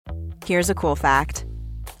Here's a cool fact.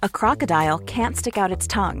 A crocodile can't stick out its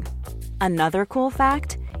tongue. Another cool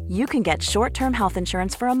fact, you can get short-term health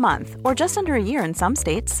insurance for a month or just under a year in some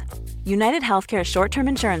states. United Healthcare short-term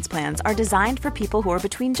insurance plans are designed for people who are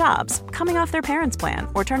between jobs, coming off their parents' plan,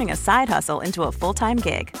 or turning a side hustle into a full-time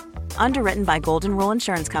gig. Underwritten by Golden Rule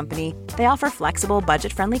Insurance Company, they offer flexible,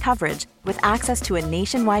 budget-friendly coverage with access to a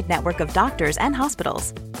nationwide network of doctors and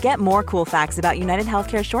hospitals. Get more cool facts about United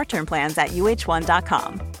Healthcare short-term plans at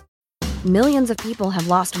uh1.com. Millions of people have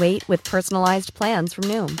lost weight with personalized plans from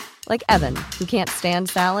Noom. Like Evan, who can't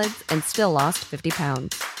stand salads and still lost 50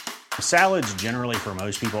 pounds. Salads generally for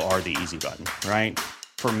most people are the easy button, right?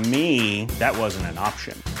 For me, that wasn't an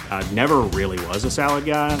option. I never really was a salad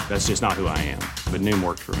guy. That's just not who I am. But Noom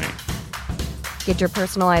worked for me. Get your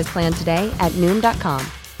personalized plan today at Noom.com.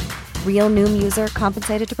 Real Noom user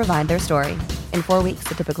compensated to provide their story. In 4 weeks,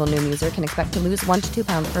 the typical Noom user can expect to lose 1 to 2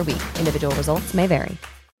 pounds per week. Individual results may vary.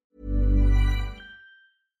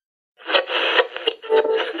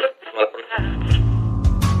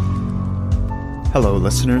 Hello,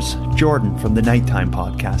 listeners. Jordan from the Nighttime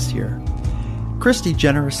Podcast here. Christy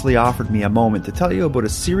generously offered me a moment to tell you about a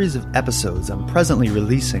series of episodes I'm presently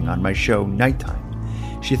releasing on my show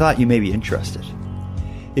Nighttime. She thought you may be interested.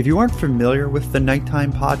 If you aren't familiar with the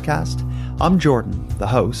Nighttime Podcast, I'm Jordan, the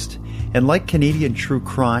host, and like Canadian true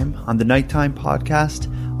crime on the Nighttime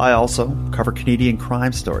Podcast, I also cover Canadian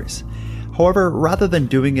crime stories. However, rather than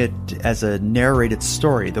doing it as a narrated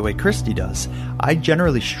story the way Christy does, I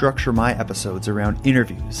generally structure my episodes around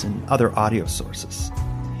interviews and other audio sources.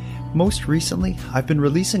 Most recently, I've been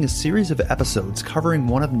releasing a series of episodes covering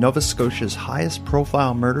one of Nova Scotia's highest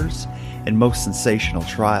profile murders and most sensational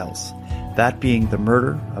trials, that being the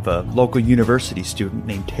murder of a local university student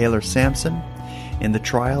named Taylor Sampson and the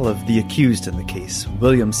trial of the accused in the case,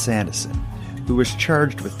 William Sanderson, who was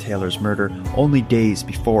charged with Taylor's murder only days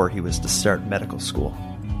before he was to start medical school.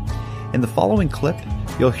 In the following clip,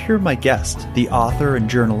 you'll hear my guest, the author and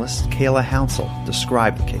journalist Kayla Hounsell,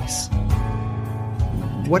 describe the case.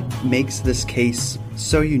 What makes this case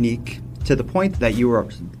so unique to the point that you were,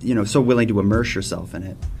 so willing to immerse yourself in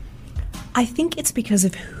it? I think it's because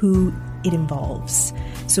of who it involves.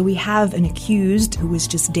 So we have an accused who was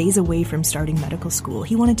just days away from starting medical school.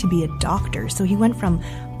 He wanted to be a doctor, so he went from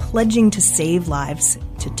pledging to save lives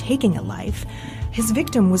to taking a life. His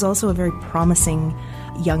victim was also a very promising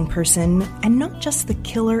young person, and not just the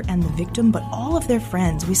killer and the victim, but all of their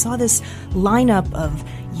friends. We saw this lineup of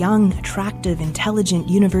young, attractive, intelligent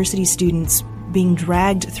university students being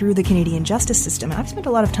dragged through the Canadian justice system. And I've spent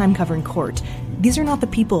a lot of time covering court. These are not the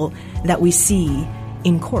people that we see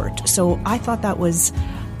in court. So I thought that was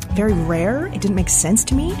very rare. It didn't make sense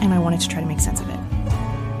to me, and I wanted to try to make sense of it.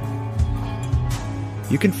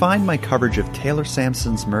 You can find my coverage of Taylor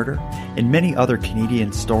Sampson's murder and many other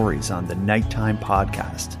Canadian stories on the Nighttime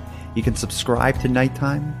Podcast. You can subscribe to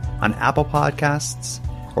Nighttime on Apple Podcasts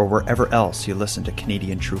or wherever else you listen to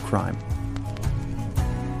Canadian true crime.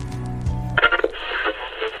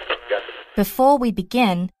 Before we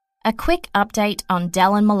begin, a quick update on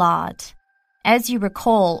Dallin Millard. As you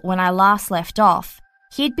recall, when I last left off,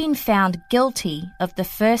 he'd been found guilty of the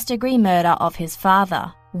first-degree murder of his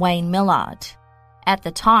father, Wayne Millard. At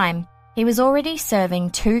the time, he was already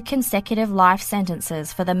serving 2 consecutive life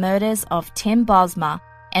sentences for the murders of Tim Bosma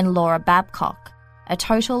and Laura Babcock, a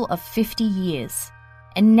total of 50 years.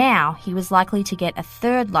 And now he was likely to get a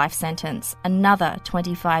 3rd life sentence, another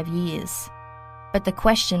 25 years. But the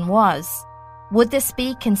question was, would this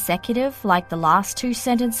be consecutive like the last 2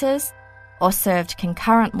 sentences, or served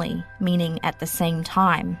concurrently, meaning at the same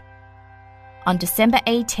time? On December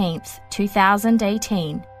 18th,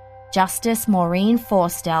 2018, Justice Maureen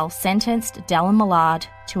Forstell sentenced Dallin Millard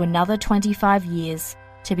to another 25 years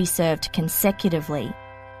to be served consecutively.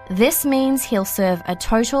 This means he'll serve a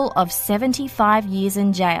total of 75 years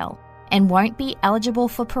in jail and won't be eligible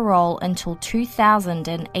for parole until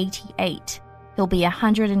 2088. He'll be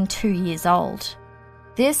 102 years old.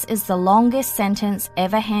 This is the longest sentence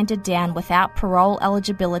ever handed down without parole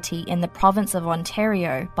eligibility in the province of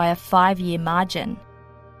Ontario by a 5-year margin.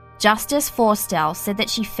 Justice Forstell said that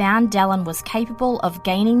she found Dallin was capable of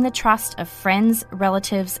gaining the trust of friends,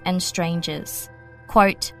 relatives, and strangers.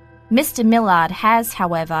 Quote, Mr. Millard has,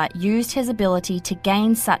 however, used his ability to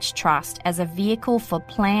gain such trust as a vehicle for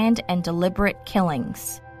planned and deliberate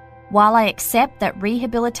killings. While I accept that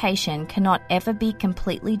rehabilitation cannot ever be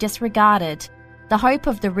completely disregarded, the hope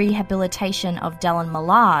of the rehabilitation of Dallin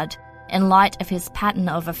Millard, in light of his pattern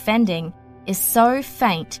of offending, is so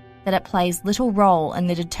faint that it plays little role in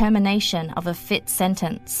the determination of a fit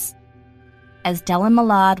sentence. As Dallin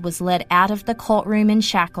Millard was led out of the courtroom in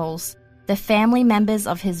shackles, the family members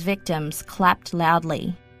of his victims clapped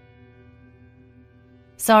loudly.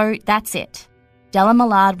 So that's it. Dellen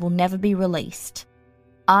Millard will never be released.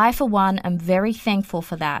 I, for one, am very thankful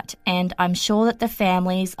for that, and I'm sure that the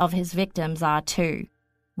families of his victims are too.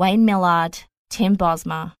 Wayne Millard, Tim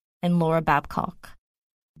Bosma, and Laura Babcock.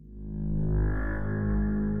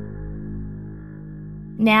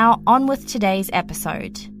 Now, on with today's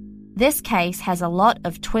episode. This case has a lot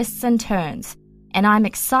of twists and turns, and I'm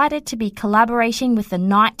excited to be collaborating with the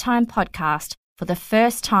Nighttime podcast for the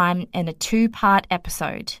first time in a 2-part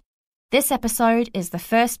episode. This episode is the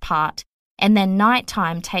first part, and then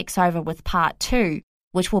Nighttime takes over with part 2,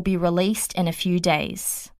 which will be released in a few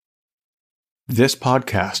days. This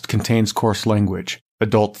podcast contains coarse language,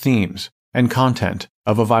 adult themes, and content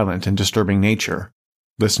of a violent and disturbing nature.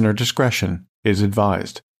 Listener discretion is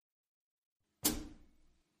advised.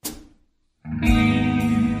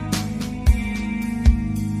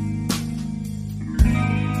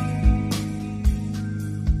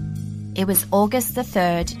 It was August the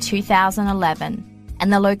 3rd, 2011,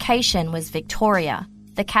 and the location was Victoria,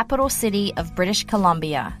 the capital city of British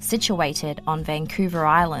Columbia, situated on Vancouver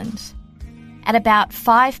Island. At about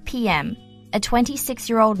 5 p.m, a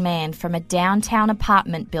 26-year-old man from a downtown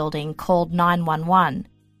apartment building called 911,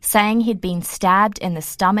 saying he'd been stabbed in the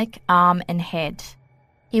stomach, arm and head.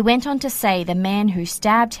 He went on to say the man who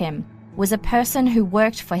stabbed him was a person who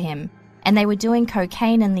worked for him, and they were doing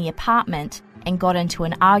cocaine in the apartment and got into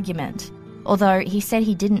an argument, although he said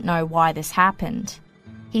he didn't know why this happened.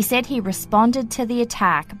 He said he responded to the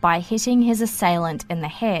attack by hitting his assailant in the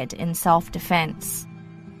head in self-defense.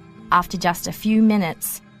 After just a few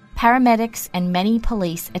minutes, paramedics and many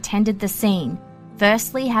police attended the scene,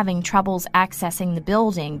 firstly having troubles accessing the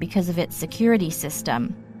building because of its security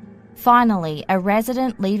system. Finally, a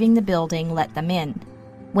resident leaving the building let them in.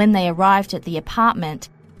 When they arrived at the apartment,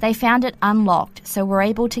 they found it unlocked, so were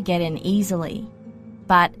able to get in easily.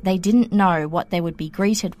 But they didn't know what they would be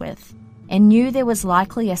greeted with, and knew there was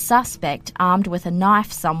likely a suspect armed with a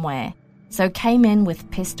knife somewhere, so came in with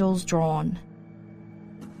pistols drawn.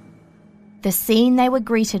 The scene they were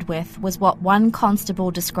greeted with was what one constable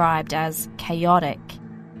described as chaotic.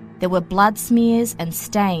 There were blood smears and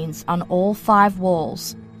stains on all 5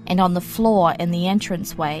 walls and on the floor in the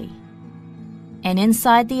entranceway. And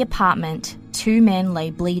inside the apartment, 2 men lay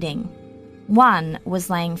bleeding. One was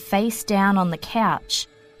laying face down on the couch,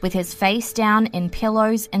 with his face down in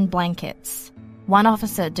pillows and blankets. One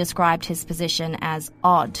officer described his position as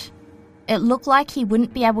odd. It looked like he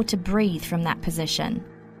wouldn't be able to breathe from that position.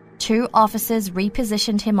 2 officers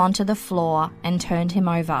repositioned him onto the floor and turned him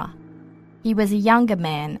over. He was a younger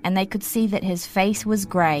man, and they could see that his face was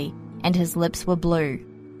grey and his lips were blue.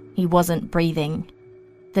 He wasn't breathing.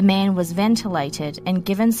 The man was ventilated and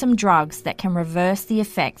given some drugs that can reverse the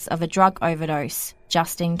effects of a drug overdose,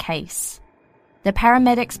 just in case. The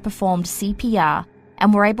paramedics performed CPR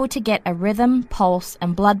and were able to get a rhythm, pulse,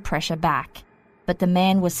 and blood pressure back, but the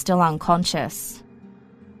man was still unconscious.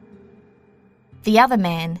 The other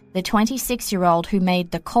man, the 26-year-old who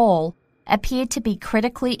made the call, appeared to be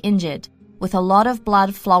critically injured, with a lot of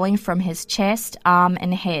blood flowing from his chest, arm,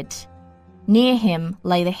 and head. Near him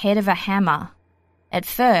lay the head of a hammer. At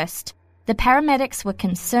first, the paramedics were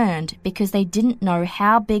concerned because they didn't know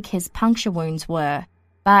how big his puncture wounds were,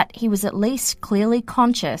 but he was at least clearly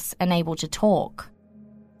conscious and able to talk.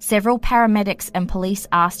 Several paramedics and police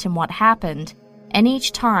asked him what happened, and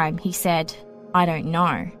each time he said, "I don't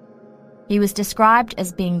know." He was described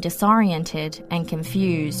as being disoriented and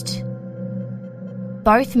confused.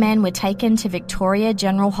 Both men were taken to Victoria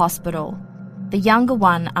General Hospital, the younger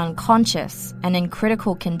one unconscious and in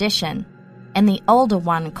critical condition, and the older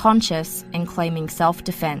one conscious and claiming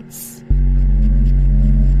self-defense.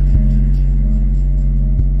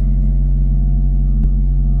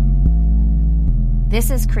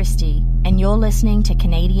 This is Christy, and you're listening to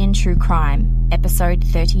Canadian True Crime, Episode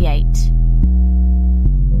 38.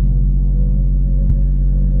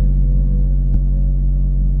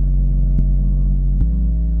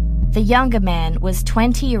 The younger man was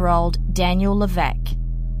 20-year-old Daniel Levesque,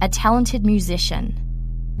 a talented musician.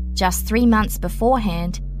 Just 3 months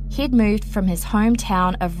beforehand, he'd moved from his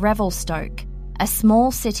hometown of Revelstoke, a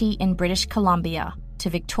small city in British Columbia, to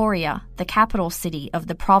Victoria, the capital city of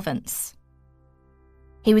the province.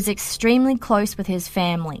 He was extremely close with his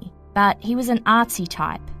family, but he was an artsy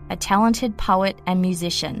type, a talented poet and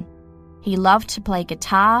musician. He loved to play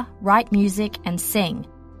guitar, write music, and sing,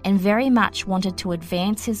 and very much wanted to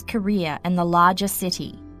advance his career in the larger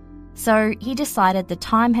city. So he decided the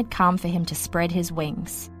time had come for him to spread his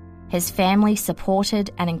wings. His family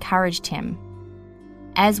supported and encouraged him.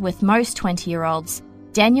 As with most 20-year-olds,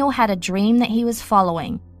 Daniel had a dream that he was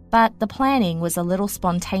following, but the planning was a little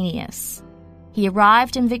spontaneous. He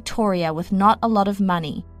arrived in Victoria with not a lot of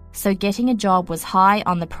money, so getting a job was high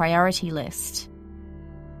on the priority list.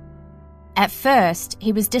 At first,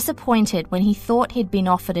 he was disappointed when he thought he'd been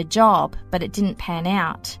offered a job, but it didn't pan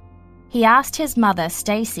out. He asked his mother,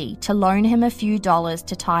 Stacey, to loan him a few dollars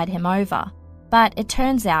to tide him over, but it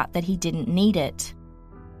turns out that he didn't need it.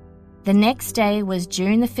 The next day was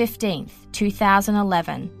June the 15th,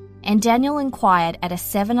 2011, and Daniel inquired at a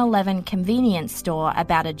 7-Eleven convenience store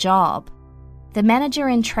about a job. The manager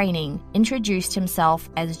in training introduced himself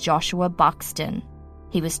as Joshua Buxton.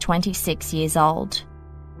 He was 26 years old.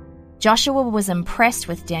 Joshua was impressed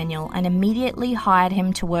with Daniel and immediately hired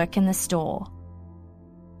him to work in the store.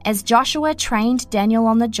 As Joshua trained Daniel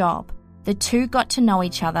on the job, the two got to know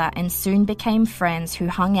each other and soon became friends who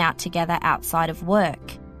hung out together outside of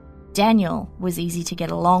work. Daniel was easy to get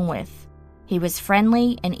along with. He was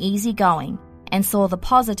friendly and easygoing and saw the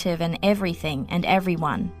positive in everything and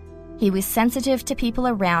everyone. He was sensitive to people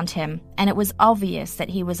around him, and it was obvious that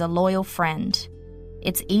he was a loyal friend.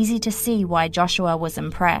 It's easy to see why Joshua was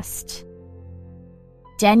impressed.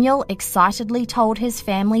 Daniel excitedly told his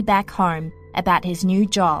family back home about his new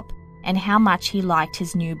job and how much he liked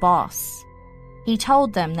his new boss. He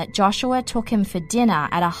told them that Joshua took him for dinner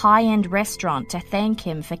at a high-end restaurant to thank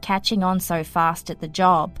him for catching on so fast at the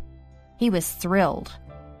job. He was thrilled.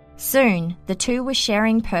 Soon, the two were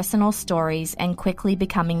sharing personal stories and quickly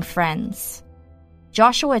becoming friends.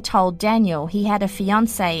 Joshua told Daniel he had a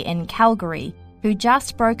fiancée in Calgary who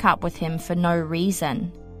just broke up with him for no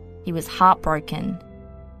reason. He was heartbroken.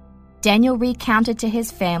 Daniel recounted to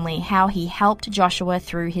his family how he helped Joshua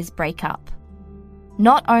through his breakup.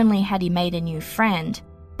 Not only had he made a new friend,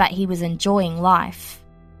 but he was enjoying life.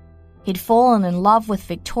 He'd fallen in love with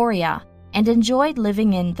Victoria and enjoyed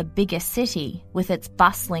living in the biggest city with its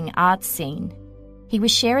bustling art scene. He was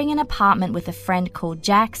sharing an apartment with a friend called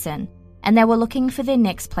Jackson, and they were looking for their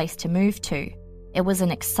next place to move to. It was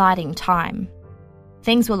an exciting time.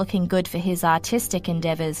 Things were looking good for his artistic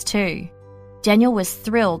endeavours too. Daniel was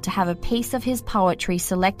thrilled to have a piece of his poetry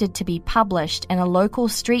selected to be published in a local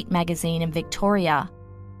street magazine in Victoria,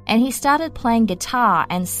 and he started playing guitar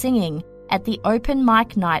and singing at the open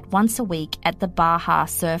mic night once a week at the Baja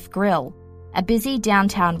Surf Grill, a busy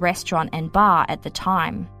downtown restaurant and bar at the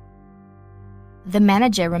time. The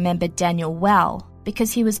manager remembered Daniel well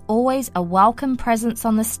because he was always a welcome presence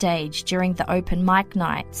on the stage during the open mic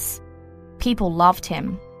nights. People loved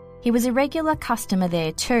him. He was a regular customer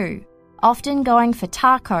there too, often going for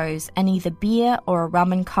tacos and either beer or a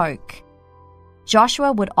rum and coke.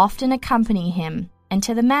 Joshua would often accompany him, and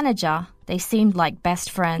to the manager, they seemed like best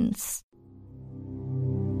friends.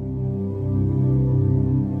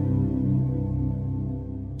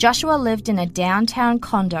 Joshua lived in a downtown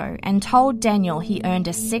condo and told Daniel he earned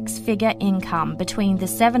a 6-figure income between the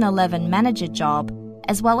 7-Eleven manager job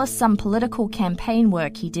as well as some political campaign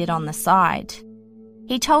work he did on the side.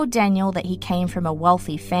 He told Daniel that he came from a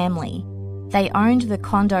wealthy family. They owned the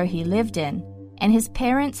condo he lived in, and his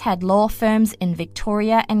parents had law firms in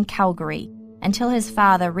Victoria and Calgary until his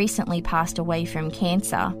father recently passed away from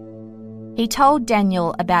cancer. He told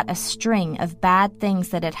Daniel about a string of bad things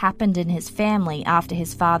that had happened in his family after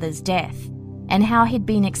his father's death, and how he'd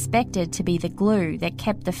been expected to be the glue that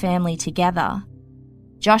kept the family together.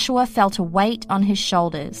 Joshua felt a weight on his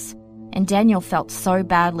shoulders, and Daniel felt so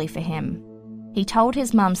badly for him. He told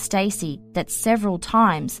his mum Stacey that several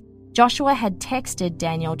times Joshua had texted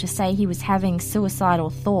Daniel to say he was having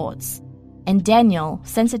suicidal thoughts, and Daniel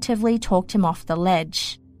sensitively talked him off the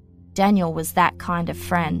ledge. Daniel was that kind of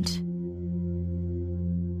friend.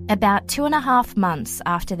 About 2.5 months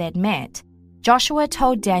after they'd met, Joshua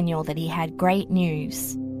told Daniel that he had great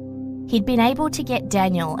news. He'd been able to get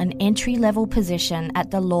Daniel an entry-level position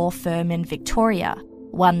at the law firm in Victoria,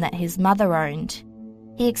 one that his mother owned.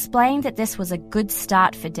 He explained that this was a good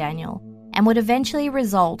start for Daniel and would eventually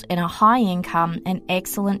result in a high income and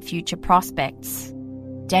excellent future prospects.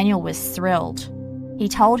 Daniel was thrilled. He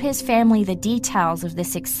told his family the details of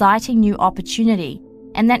this exciting new opportunity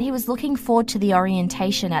and that he was looking forward to the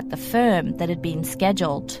orientation at the firm that had been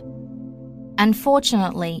scheduled.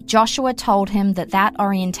 Unfortunately, Joshua told him that that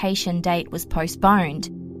orientation date was postponed,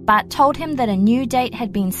 but told him that a new date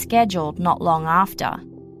had been scheduled not long after.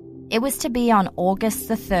 It was to be on August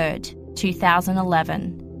the 3rd,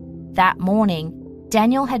 2011. That morning,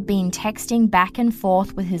 Daniel had been texting back and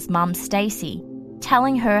forth with his mum Stacey,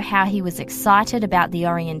 telling her how he was excited about the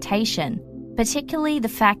orientation, particularly the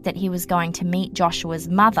fact that he was going to meet Joshua's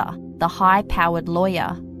mother, the high-powered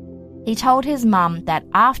lawyer. He told his mum that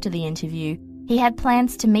after the interview, He had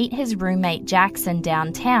plans to meet his roommate Jackson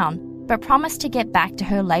downtown, but promised to get back to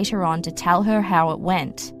her later on to tell her how it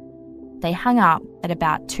went. They hung up at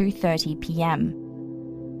about 2:30 p.m.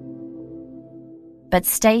 But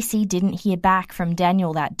Stacy didn't hear back from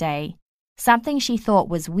Daniel that day, something she thought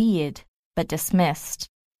was weird, but dismissed.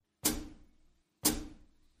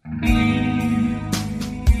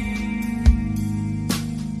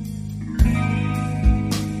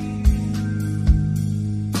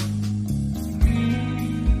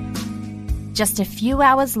 Just a few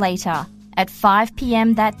hours later, at 5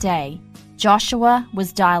 p.m. that day, Joshua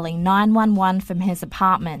was dialing 911 from his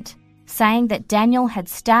apartment, saying that Daniel had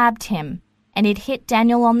stabbed him and he'd hit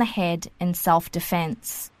Daniel on the head in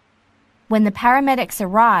self-defense. When the paramedics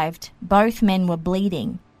arrived, both men were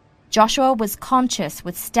bleeding. Joshua was conscious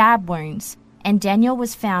with stab wounds, and Daniel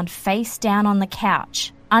was found face down on the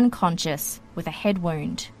couch, unconscious, with a head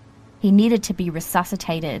wound. He needed to be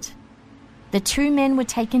resuscitated. The two men were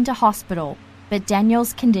taken to hospital, but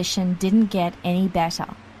Daniel's condition didn't get any better,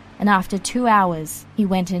 and after 2 hours, he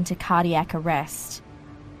went into cardiac arrest.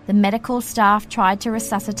 The medical staff tried to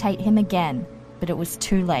resuscitate him again, but it was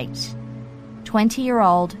too late.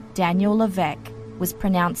 20-year-old Daniel Levesque was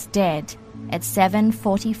pronounced dead at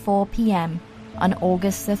 7:44 p.m. on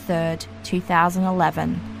August the 3rd,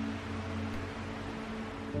 2011.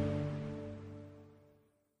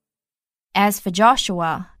 As for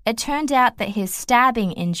Joshua, it turned out that his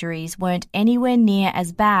stabbing injuries weren't anywhere near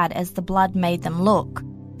as bad as the blood made them look,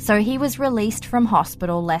 so he was released from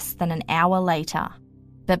hospital less than an hour later.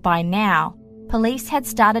 But by now, police had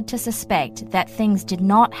started to suspect that things did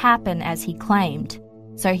not happen as he claimed,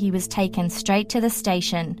 so he was taken straight to the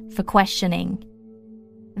station for questioning.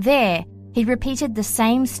 There, he repeated the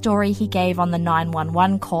same story he gave on the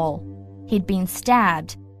 911 call. He'd been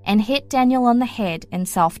stabbed and hit Daniel on the head in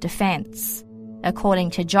self-defense. According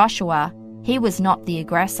to Joshua, he was not the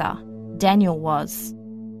aggressor. Daniel was.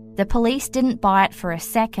 The police didn't buy it for a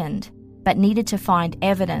second, but needed to find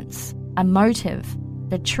evidence, a motive,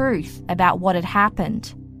 the truth about what had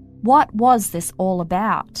happened. What was this all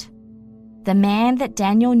about? The man that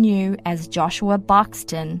Daniel knew as Joshua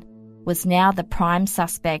Buxton was now the prime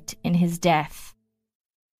suspect in his death.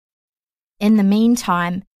 In the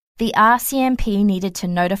meantime, the RCMP needed to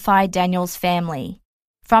notify Daniel's family.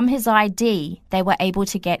 From his ID, they were able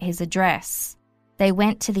to get his address. They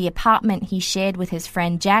went to the apartment he shared with his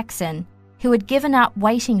friend Jackson, who had given up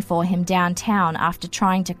waiting for him downtown after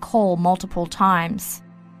trying to call multiple times.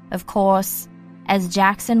 Of course, as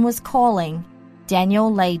Jackson was calling,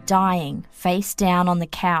 Daniel lay dying, face down on the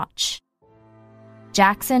couch.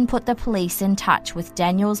 Jackson put the police in touch with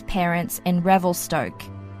Daniel's parents in Revelstoke.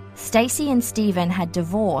 Stacy and Stephen had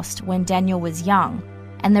divorced when Daniel was young,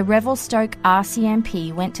 and the Revelstoke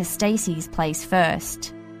RCMP went to Stacy's place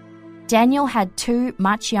first. Daniel had two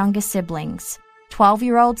much younger siblings,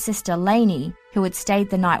 12-year-old sister Lainey, who had stayed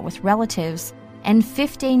the night with relatives, and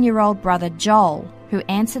 15-year-old brother Joel, who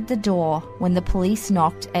answered the door when the police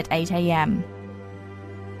knocked at 8 a.m.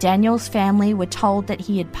 Daniel's family were told that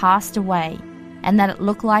he had passed away and that it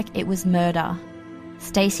looked like it was murder.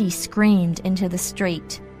 Stacy screamed into the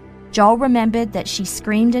street. Joel remembered that she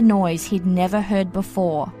screamed a noise he'd never heard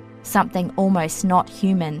before, something almost not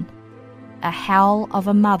human. A howl of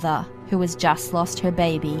a mother who has just lost her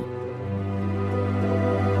baby.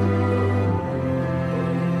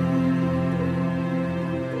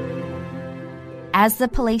 As the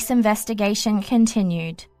police investigation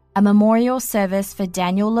continued, a memorial service for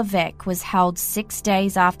Daniel Levesque was held 6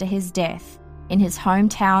 days after his death in his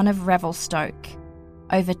hometown of Revelstoke.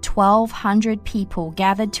 Over 1,200 people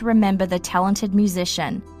gathered to remember the talented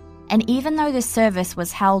musician, and even though the service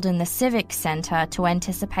was held in the Civic Centre to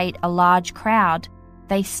anticipate a large crowd,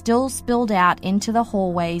 they still spilled out into the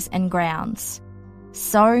hallways and grounds.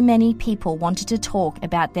 So many people wanted to talk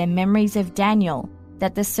about their memories of Daniel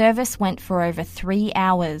that the service went for over 3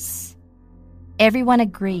 hours. Everyone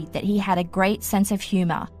agreed that he had a great sense of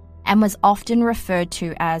humour and was often referred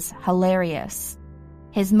to as hilarious.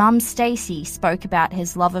 His mum Stacy spoke about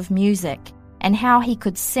his love of music and how he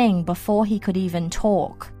could sing before he could even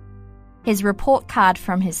talk. His report card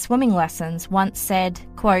from his swimming lessons once said,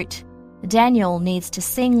 quote, "Daniel needs to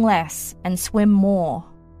sing less and swim more."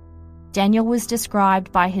 Daniel was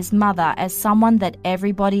described by his mother as someone that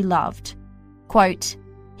everybody loved. Quote,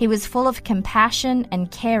 "He was full of compassion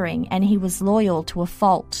and caring, and he was loyal to a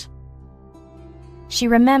fault." She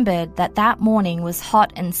remembered that that morning was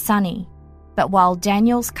hot and sunny, but while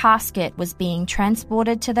Daniel's casket was being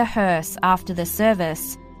transported to the hearse after the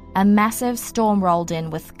service, a massive storm rolled in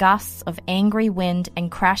with gusts of angry wind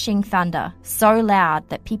and crashing thunder so loud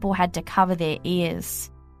that people had to cover their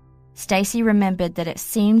ears. Stacy remembered that it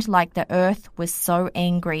seemed like the earth was so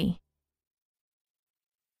angry.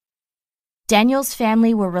 Daniel's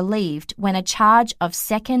family were relieved when a charge of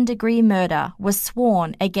second-degree murder was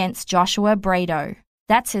sworn against Joshua Brado.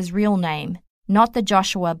 That's his real name, not the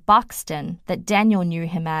Joshua Buxton that Daniel knew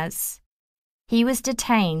him as. He was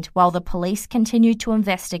detained while the police continued to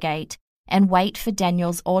investigate and wait for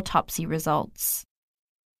Daniel's autopsy results.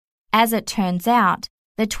 As it turns out,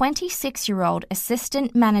 the 26-year-old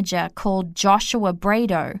assistant manager called Joshua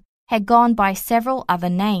Brado had gone by several other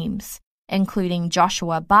names, including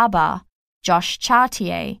Joshua Baba, Josh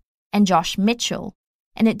Chartier, and Josh Mitchell,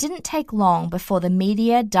 and it didn't take long before the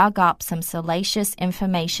media dug up some salacious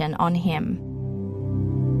information on him.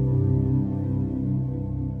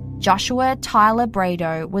 Joshua Tyler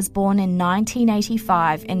Brado was born in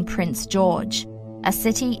 1985 in Prince George, a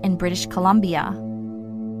city in British Columbia.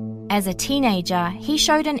 As a teenager, he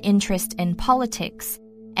showed an interest in politics,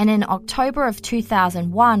 and in October of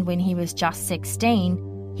 2001, when he was just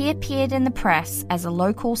 16, he appeared in the press as a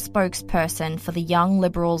local spokesperson for the Young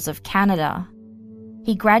Liberals of Canada.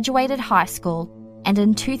 He graduated high school, and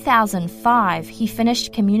in 2005, he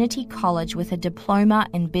finished community college with a diploma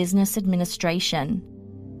in business administration.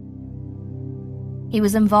 He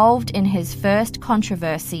was involved in his first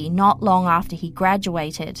controversy not long after he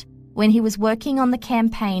graduated, when he was working on the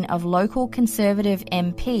campaign of local Conservative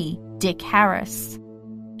MP Dick Harris.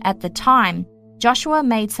 At the time, Joshua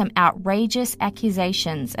made some outrageous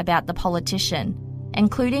accusations about the politician,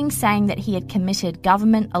 including saying that he had committed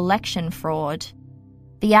government election fraud.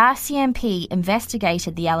 The RCMP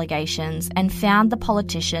investigated the allegations and found the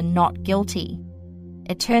politician not guilty.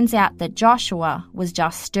 It turns out that Joshua was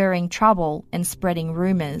just stirring trouble and spreading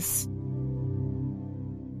rumours.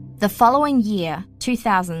 The following year,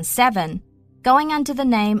 2007, going under the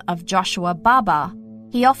name of Joshua Baba,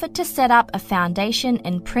 he offered to set up a foundation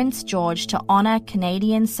in Prince George to honour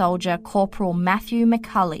Canadian soldier Corporal Matthew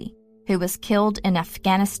McCulley, who was killed in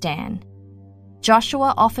Afghanistan.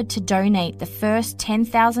 Joshua offered to donate the first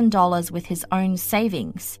 $10,000 with his own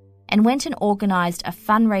savings and went and organised a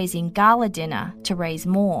fundraising gala dinner to raise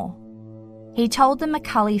more. He told the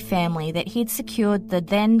McCulley family that he'd secured the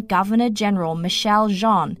then Governor-General Michel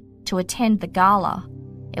Jean to attend the gala.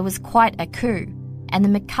 It was quite a coup, and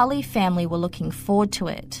the McCulley family were looking forward to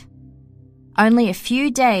it. Only a few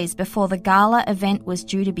days before the gala event was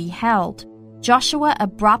due to be held, Joshua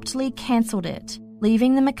abruptly cancelled it,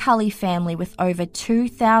 leaving the McCulley family with over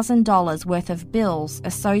 $2,000 worth of bills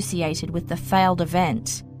associated with the failed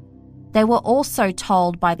event. They were also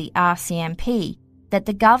told by the RCMP that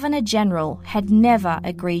the Governor-General had never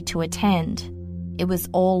agreed to attend. It was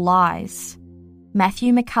all lies.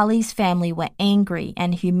 Matthew McCulley's family were angry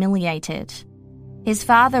and humiliated. His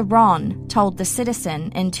father, Ron, told The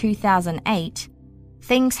Citizen in 2008,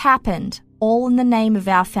 "Things happened, all in the name of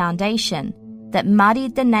our foundation, that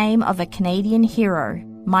muddied the name of a Canadian hero,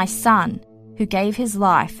 my son, who gave his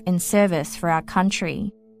life in service for our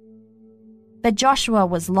country." But Joshua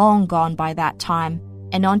was long gone by that time,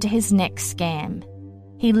 and on to his next scam.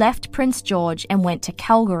 He left Prince George and went to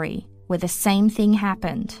Calgary, where the same thing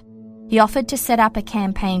happened. He offered to set up a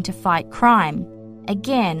campaign to fight crime,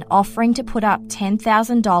 again offering to put up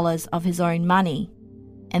 $10,000 of his own money.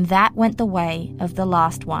 And that went the way of the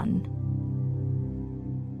last one.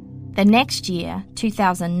 The next year,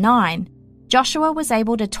 2009, Joshua was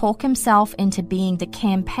able to talk himself into being the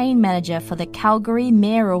campaign manager for the Calgary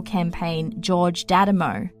mayoral campaign George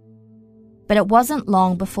Dadamo. But it wasn't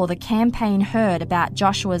long before the campaign heard about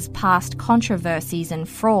Joshua's past controversies and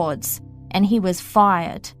frauds, and he was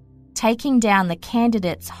fired, taking down the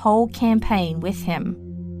candidate's whole campaign with him.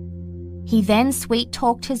 He then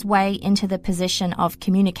sweet-talked his way into the position of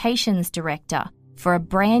communications director for a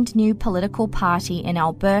brand new political party in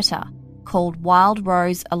Alberta called Wild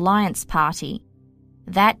Rose Alliance Party.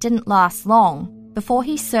 That didn't last long before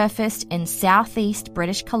he surfaced in southeast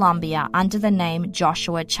British Columbia under the name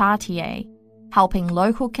Joshua Chartier, helping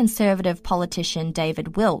local Conservative politician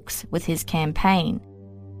David Wilkes with his campaign.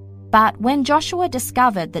 But when Joshua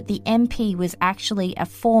discovered that the MP was actually a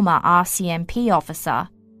former RCMP officer,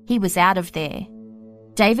 he was out of there.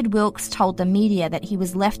 David Wilkes told the media that he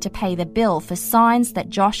was left to pay the bill for signs that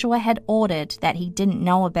Joshua had ordered that he didn't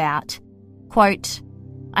know about. Quote,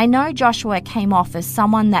 "I know Joshua came off as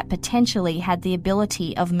someone that potentially had the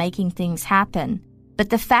ability of making things happen, but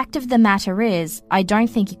the fact of the matter is, I don't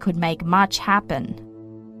think he could make much happen."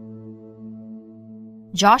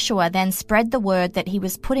 Joshua then spread the word that he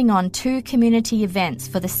was putting on 2 community events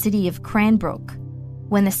for the city of Cranbrook.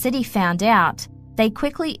 When the city found out, they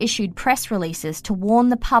quickly issued press releases to warn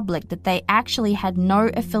the public that they actually had no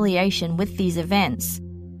affiliation with these events,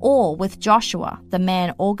 or with Joshua, the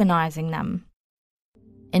man organising them.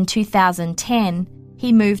 In 2010,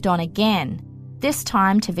 he moved on again, this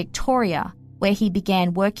time to Victoria, where he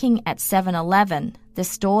began working at 7-Eleven, the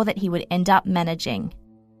store that he would end up managing.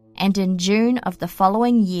 And in June of the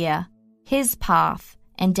following year, his path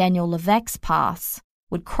and Daniel Levesque's paths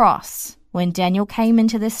would cross when Daniel came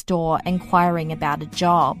into the store inquiring about a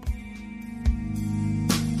job.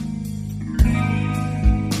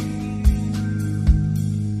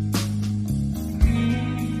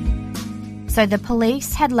 So the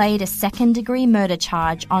police had laid a second-degree murder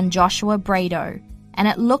charge on Joshua Brado, and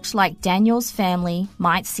it looked like Daniel's family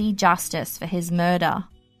might see justice for his murder.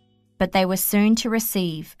 But they were soon to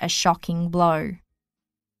receive a shocking blow.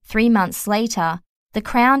 3 months later, the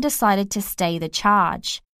Crown decided to stay the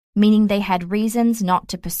charge, meaning they had reasons not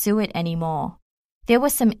to pursue it anymore. There were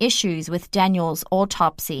some issues with Daniel's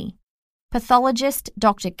autopsy. Pathologist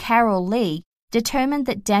Dr. Carol Lee determined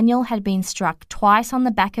that Daniel had been struck twice on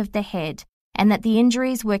the back of the head and that the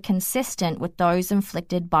injuries were consistent with those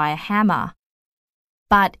inflicted by a hammer.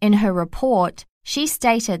 But in her report, she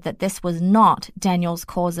stated that this was not Daniel's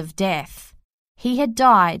cause of death. He had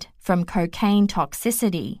died from cocaine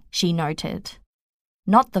toxicity, she noted.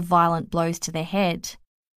 Not the violent blows to the head.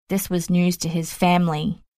 This was news to his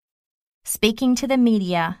family. Speaking to the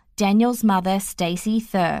media, Daniel's mother, Stacey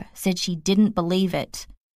Thur, said she didn't believe it.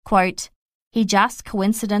 Quote, "He just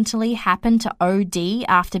coincidentally happened to OD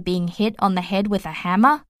after being hit on the head with a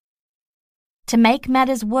hammer?" To make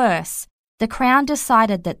matters worse, the Crown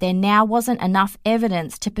decided that there now wasn't enough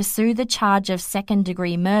evidence to pursue the charge of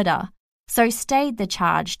second-degree murder, so stayed the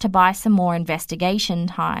charge to buy some more investigation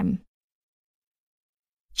time.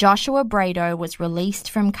 Joshua Brado was released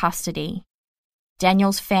from custody.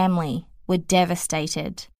 Daniel's family were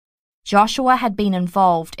devastated. Joshua had been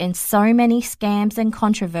involved in so many scams and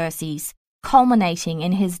controversies, culminating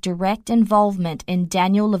in his direct involvement in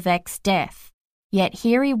Daniel Levesque's death. Yet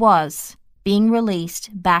here he was, being released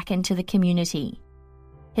back into the community.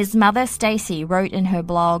 His mother, Stacey, wrote in her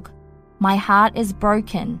blog, "My heart is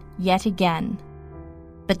broken yet again."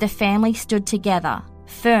 But the family stood together,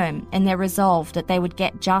 firm in their resolve that they would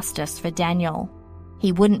get justice for Daniel.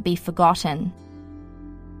 He wouldn't be forgotten.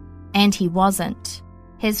 And he wasn't.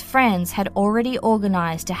 His friends had already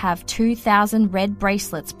organised to have 2,000 red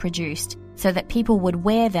bracelets produced so that people would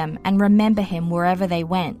wear them and remember him wherever they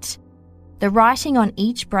went. The writing on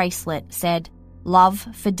each bracelet said, "Love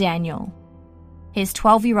for Daniel." His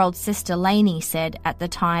 12-year-old sister Lainey said at the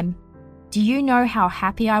time, "Do you know how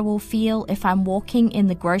happy I will feel if I'm walking in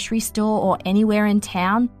the grocery store or anywhere in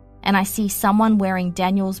town and I see someone wearing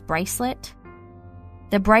Daniel's bracelet?"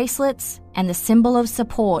 The bracelets and the symbol of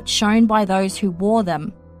support shown by those who wore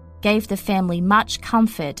them gave the family much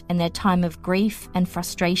comfort in their time of grief and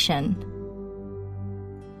frustration.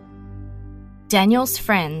 Daniel's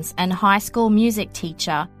friends and high school music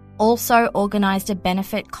teacher also organised a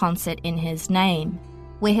benefit concert in his name,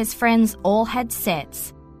 where his friends all had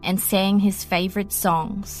sets and sang his favourite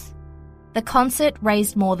songs. The concert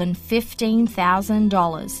raised more than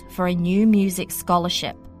 $15,000 for a new music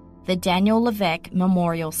scholarship, the Daniel Levesque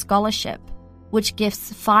Memorial Scholarship, which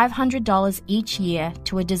gifts $500 each year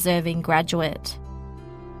to a deserving graduate.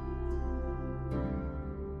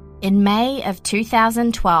 In May of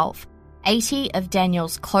 2012, 80 of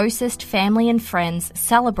Daniel's closest family and friends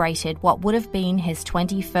celebrated what would have been his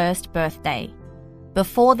 21st birthday.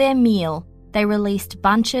 Before their meal, they released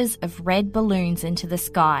bunches of red balloons into the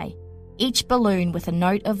sky, each balloon with a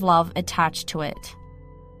note of love attached to it.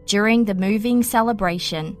 During the moving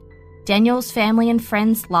celebration, Daniel's family and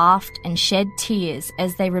friends laughed and shed tears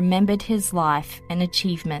as they remembered his life and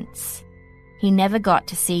achievements. He never got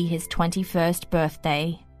to see his 21st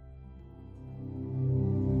birthday.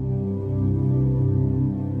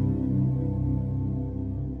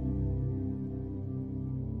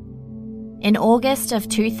 In August of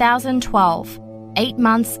 2012, 8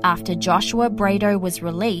 months after Joshua Brado was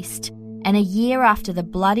released, and a year after the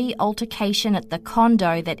bloody altercation at the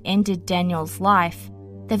condo that ended Daniel's life,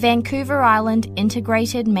 the Vancouver Island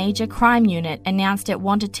Integrated Major Crime Unit announced it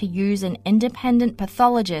wanted to use an independent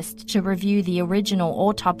pathologist to review the original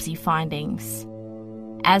autopsy findings.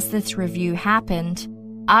 As this review happened,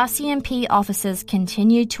 RCMP officers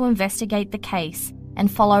continued to investigate the case and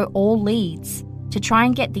follow all leads to try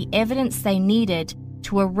and get the evidence they needed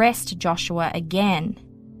to arrest Joshua again.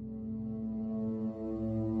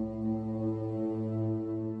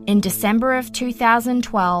 In December of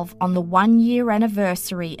 2012, on the 1-year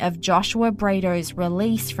anniversary of Joshua Brado's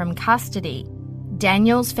release from custody,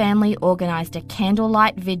 Daniel's family organised a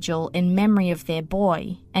candlelight vigil in memory of their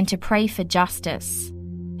boy and to pray for justice.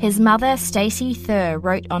 His mother, Stacey Thur,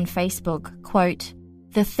 wrote on Facebook, quote,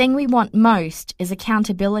 "The thing we want most is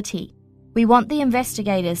accountability. We want the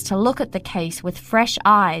investigators to look at the case with fresh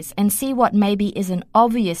eyes and see what maybe isn't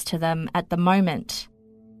obvious to them at the moment."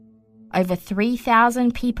 Over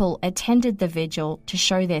 3,000 people attended the vigil to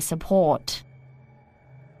show their support.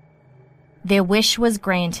 Their wish was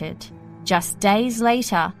granted. Just days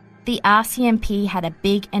later, the RCMP had a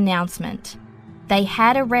big announcement. They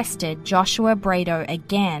had arrested Joshua Brado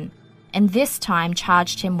again, and this time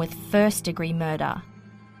charged him with first-degree murder.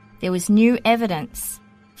 There was new evidence.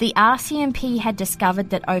 The RCMP had discovered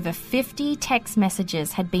that over 50 text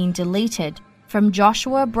messages had been deleted from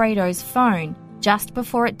Joshua Brado's phone just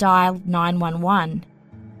before it dialed 911.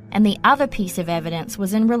 And the other piece of evidence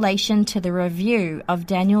was in relation to the review of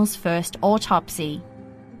Daniel's first autopsy.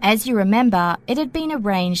 As you remember, it had been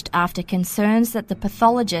arranged after concerns that the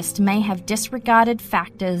pathologist may have disregarded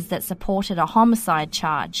factors that supported a homicide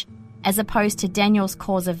charge, as opposed to Daniel's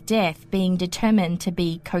cause of death being determined to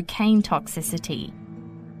be cocaine toxicity.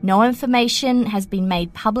 No information has been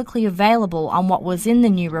made publicly available on what was in the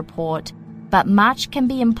new report, but much can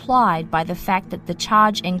be implied by the fact that the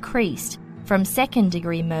charge increased from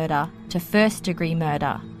second-degree murder to first-degree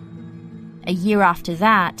murder. A year after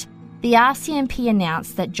that, the RCMP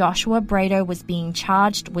announced that Joshua Brado was being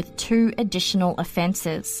charged with 2 additional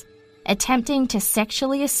offences, attempting to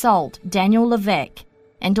sexually assault Daniel Levesque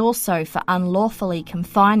and also for unlawfully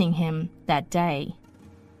confining him that day.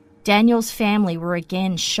 Daniel's family were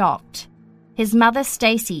again shocked. His mother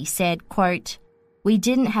Stacey said, quote, "We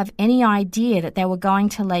didn't have any idea that they were going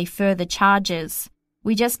to lay further charges.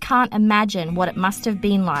 We just can't imagine what it must have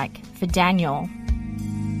been like for Daniel."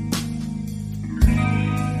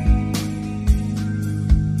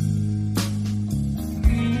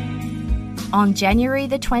 On January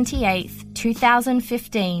the 28th,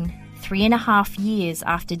 2015, 3.5 years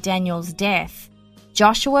after Daniel's death,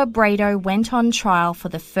 Joshua Brado went on trial for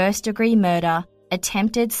the first-degree murder,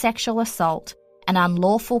 attempted sexual assault, and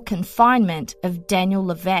unlawful confinement of Daniel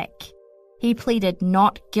Levesque. He pleaded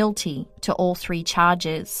not guilty to all 3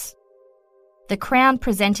 charges. The Crown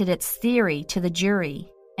presented its theory to the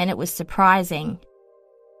jury, and it was surprising.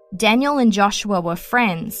 Daniel and Joshua were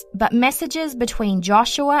friends, but messages between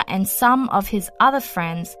Joshua and some of his other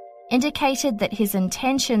friends indicated that his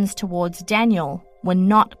intentions towards Daniel were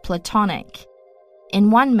not platonic.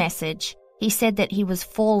 In one message, he said that he was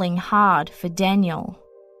falling hard for Daniel.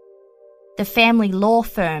 The family law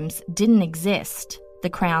firms didn't exist, the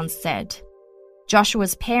Crown said.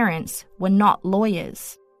 Joshua's parents were not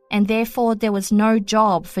lawyers, and therefore there was no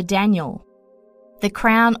job for Daniel. The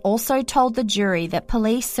Crown also told the jury that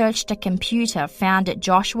police searched a computer found at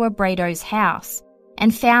Joshua Brado's house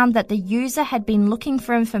and found that the user had been looking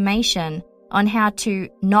for information on how to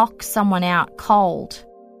knock someone out cold.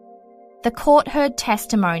 The court heard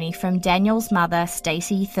testimony from Daniel's mother,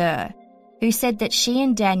 Stacey Thur, who said that she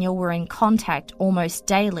and Daniel were in contact almost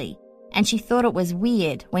daily, and she thought it was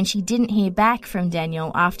weird when she didn't hear back from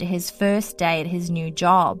Daniel after his first day at his new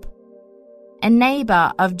job. A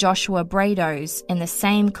neighbour of Joshua Brado's in the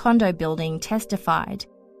same condo building testified,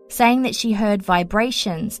 saying that she heard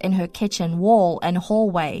vibrations in her kitchen wall and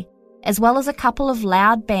hallway, as well as a couple of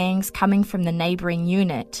loud bangs coming from the neighbouring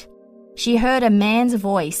unit. She heard a man's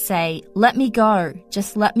voice say, "Let me go,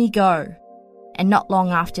 just let me go." And not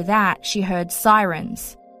long after that, she heard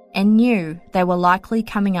sirens and knew they were likely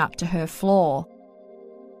coming up to her floor.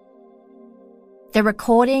 The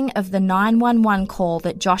recording of the 911 call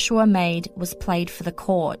that Joshua made was played for the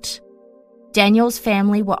court. Daniel's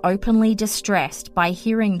family were openly distressed by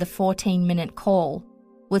hearing the 14-minute call,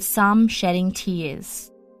 with some shedding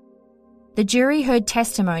tears. The jury heard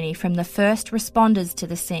testimony from the first responders to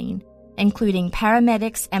the scene, including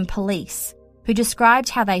paramedics and police, who described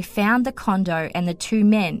how they found the condo and the 2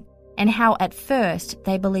 men, and how at first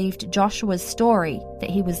they believed Joshua's story that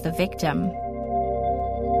he was the victim.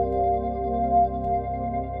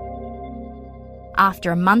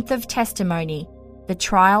 After a month of testimony, the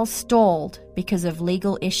trial stalled because of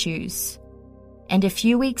legal issues. And a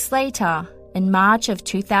few weeks later, in March of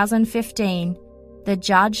 2015, the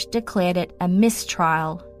judge declared it a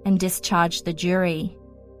mistrial and discharged the jury.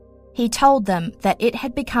 He told them that it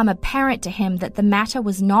had become apparent to him that the matter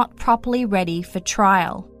was not properly ready for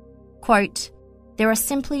trial. Quote, "There are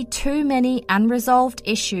simply too many unresolved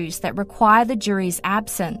issues that require the jury's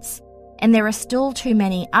absence, and there are still too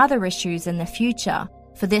many other issues in the future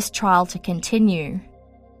for this trial to continue."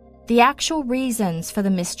 The actual reasons for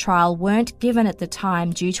the mistrial weren't given at the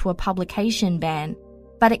time due to a publication ban,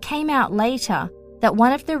 but it came out later that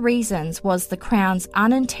one of the reasons was the Crown's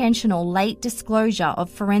unintentional late disclosure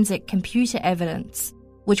of forensic computer evidence,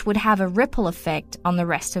 which would have a ripple effect on the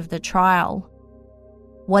rest of the trial.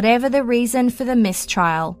 Whatever the reason for the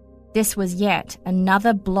mistrial, this was yet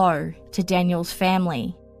another blow to Daniel's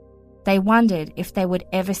family. They wondered if they would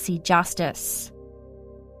ever see justice.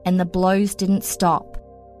 And the blows didn't stop.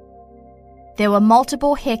 There were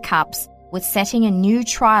multiple hiccups with setting a new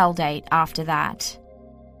trial date after that.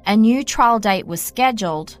 A new trial date was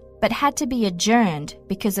scheduled, but had to be adjourned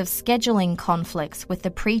because of scheduling conflicts with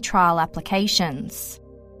the pre-trial applications.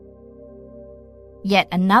 Yet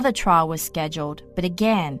another trial was scheduled, but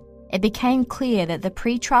again, it became clear that the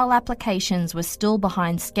pre-trial applications were still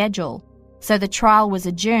behind schedule, so the trial was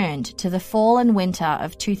adjourned to the fall and winter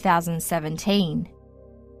of 2017.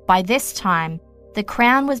 By this time, the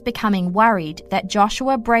Crown was becoming worried that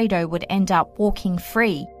Joshua Brado would end up walking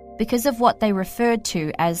free because of what they referred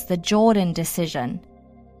to as the Jordan decision,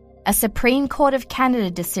 a Supreme Court of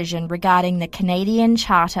Canada decision regarding the Canadian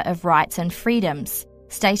Charter of Rights and Freedoms,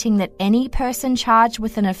 stating that any person charged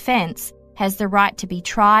with an offence has the right to be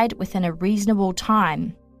tried within a reasonable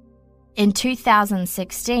time. In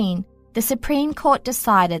 2016, the Supreme Court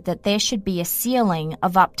decided that there should be a ceiling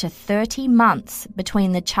of up to 30 months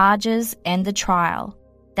between the charges and the trial.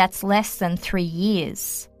 That's less than 3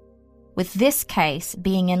 years. With this case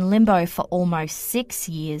being in limbo for almost 6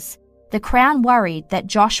 years, the Crown worried that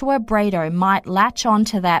Joshua Brado might latch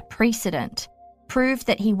onto that precedent, prove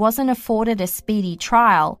that he wasn't afforded a speedy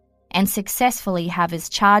trial, and successfully have his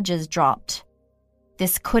charges dropped.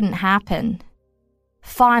 This couldn't happen.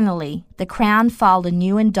 Finally, the Crown filed a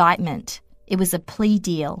new indictment. It was a plea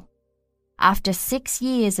deal. After 6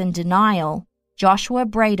 years in denial, Joshua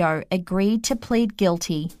Brado agreed to plead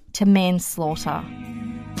guilty to manslaughter.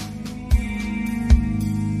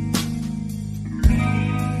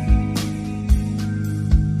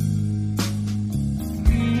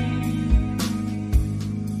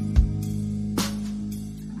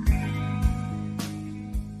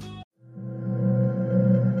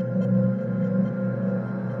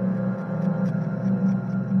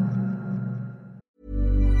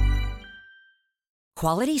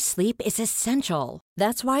 Quality sleep is essential.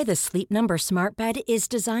 That's why the Sleep Number Smart Bed is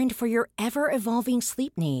designed for your ever-evolving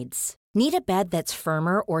sleep needs. Need a bed that's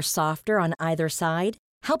firmer or softer on either side?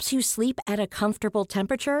 Helps you sleep at a comfortable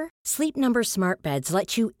temperature? Sleep Number Smart Beds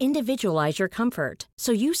let you individualize your comfort,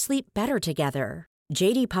 so you sleep better together.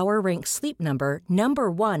 J.D. Power ranks Sleep Number number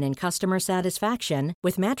 1 in customer satisfaction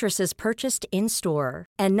with mattresses purchased in-store.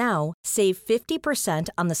 And now, save 50%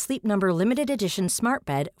 on the Sleep Number Limited Edition Smart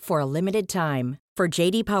Bed for a limited time. For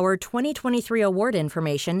J.D. Power 2023 award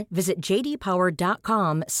information, visit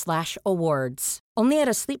jdpower.com/awards. Only at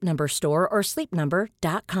a Sleep Number store or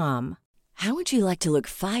sleepnumber.com. How would you like to look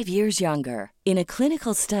 5 years younger? In a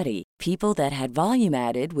clinical study, people that had volume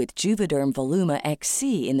added with Juvederm Voluma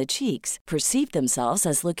XC in the cheeks perceived themselves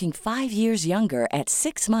as looking 5 years younger at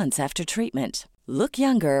 6 months after treatment. Look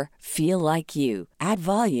younger, feel like you. Add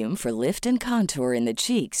volume for lift and contour in the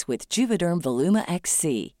cheeks with Juvederm Voluma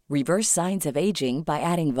XC. Reverse signs of aging by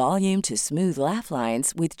adding volume to smooth laugh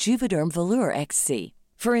lines with Juvederm Volure XC.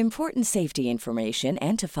 For important safety information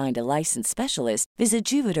and to find a licensed specialist, visit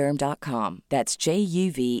Juvederm.com. That's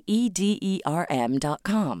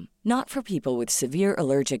JUVEDERM.com. Not for people with severe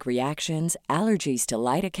allergic reactions, allergies to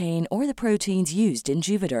lidocaine, or the proteins used in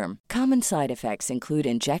Juvederm. Common side effects include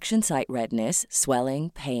injection site redness,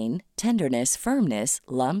 swelling, pain, tenderness, firmness,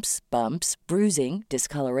 lumps, bumps, bruising,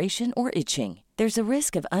 discoloration, or itching. There's a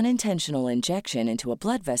risk of unintentional injection into a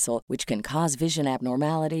blood vessel, which can cause vision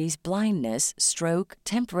abnormalities, blindness, stroke,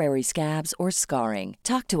 temporary scabs, or scarring.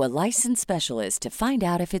 Talk to a licensed specialist to find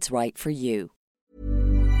out if it's right for you.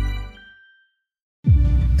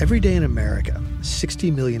 Every day in America, 60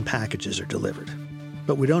 million packages are delivered.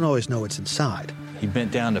 But we don't always know what's inside. He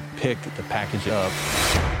bent down to pick the package up.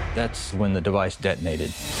 That's when the device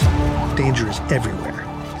detonated. Danger is everywhere,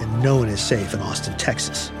 and no one is safe in Austin,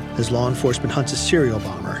 Texas, as law enforcement hunts a serial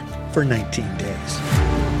bomber for 19 days.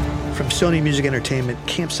 From Sony Music Entertainment,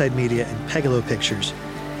 Campside Media, and Pegalo Pictures,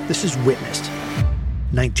 this is Witnessed.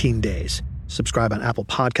 19 Days. Subscribe on Apple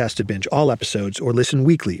Podcasts to binge all episodes or listen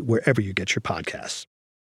weekly wherever you get your podcasts.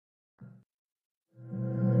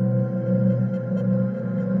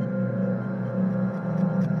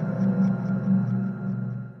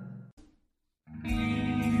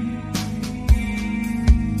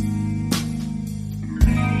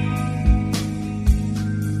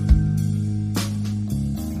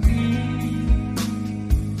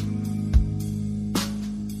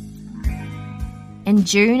 In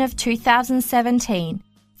June of 2017,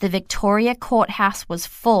 the Victoria Courthouse was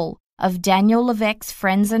full of Daniel Levesque's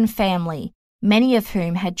friends and family, many of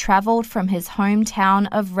whom had travelled from his hometown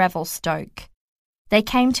of Revelstoke. They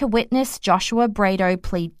came to witness Joshua Brado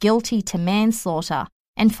plead guilty to manslaughter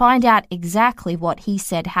and find out exactly what he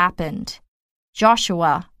said happened.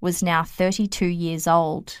 Joshua was now 32 years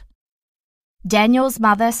old. Daniel's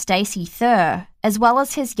mother, Stacey Thur, as well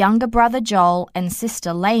as his younger brother Joel and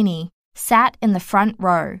sister Lainey, sat in the front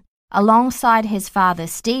row, alongside his father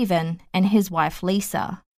Stephen and his wife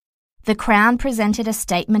Lisa. The Crown presented a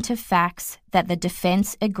statement of facts that the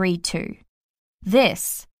defense agreed to.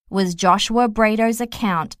 This was Joshua Brado's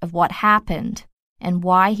account of what happened and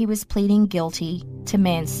why he was pleading guilty to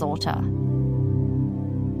manslaughter.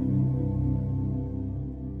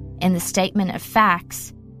 In the statement of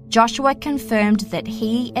facts, Joshua confirmed that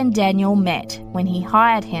he and Daniel met when he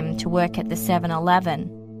hired him to work at the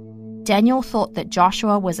 7-Eleven. Daniel thought that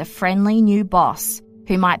Joshua was a friendly new boss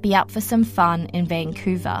who might be up for some fun in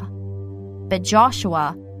Vancouver. But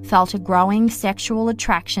Joshua felt a growing sexual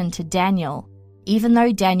attraction to Daniel, even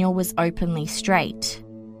though Daniel was openly straight.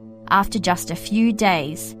 After just a few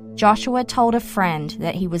days, Joshua told a friend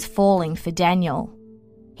that he was falling for Daniel.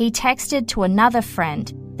 He texted to another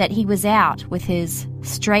friend that he was out with his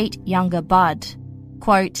straight younger bud.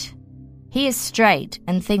 Quote, "He is straight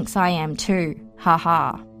and thinks I am too,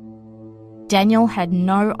 haha." Daniel had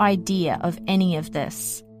no idea of any of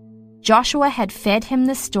this. Joshua had fed him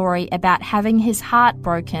the story about having his heart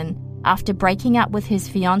broken after breaking up with his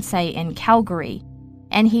fiancée in Calgary,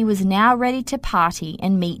 and he was now ready to party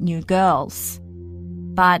and meet new girls.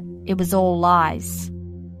 But it was all lies.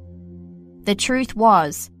 The truth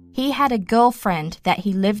was, he had a girlfriend that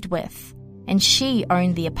he lived with, and she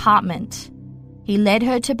owned the apartment. He led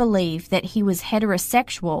her to believe that he was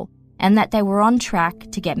heterosexual and that they were on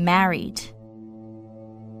track to get married.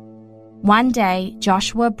 One day,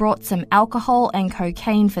 Joshua brought some alcohol and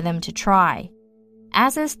cocaine for them to try.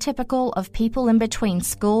 As is typical of people in between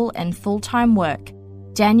school and full-time work,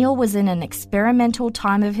 Daniel was in an experimental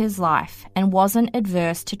time of his life and wasn't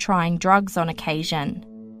adverse to trying drugs on occasion.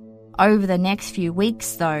 Over the next few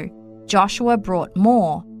weeks, though, Joshua brought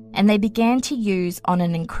more, and they began to use on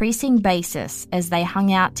an increasing basis as they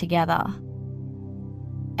hung out together.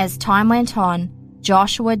 As time went on,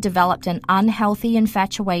 Joshua developed an unhealthy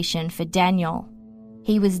infatuation for Daniel.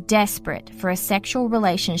 He was desperate for a sexual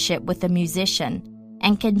relationship with the musician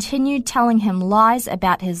and continued telling him lies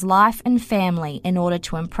about his life and family in order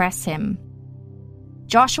to impress him.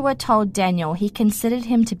 Joshua told Daniel he considered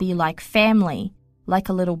him to be like family, like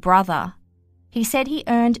a little brother. He said he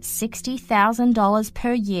earned $60,000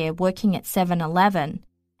 per year working at 7-Eleven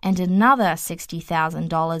and another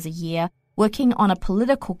 $60,000 a year working on a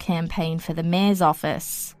political campaign for the mayor's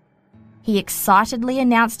office. He excitedly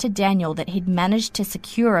announced to Daniel that he'd managed to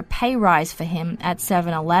secure a pay rise for him at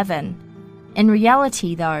 7-Eleven. In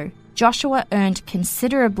reality, though, Joshua earned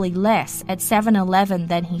considerably less at 7-Eleven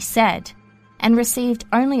than he said, and received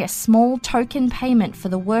only a small token payment for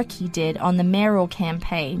the work he did on the mayoral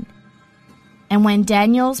campaign. And when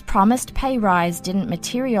Daniel's promised pay rise didn't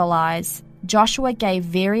materialize, Joshua gave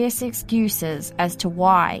various excuses as to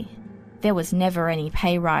why. There was never any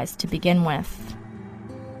pay rise to begin with.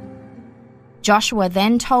 Joshua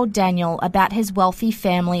then told Daniel about his wealthy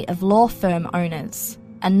family of law firm owners.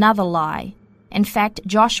 Another lie. In fact,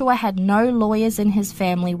 Joshua had no lawyers in his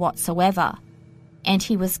family whatsoever, and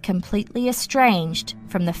he was completely estranged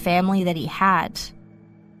from the family that he had.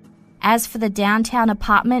 As for the downtown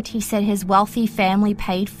apartment he said his wealthy family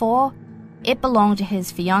paid for, it belonged to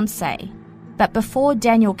his fiancée. But before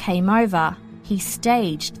Daniel came over, he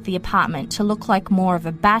staged the apartment to look like more of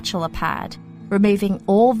a bachelor pad, removing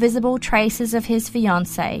all visible traces of his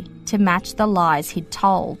fiancée to match the lies he'd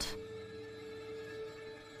told.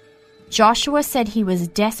 Joshua said he was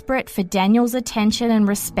desperate for Daniel's attention and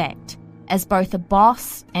respect, as both a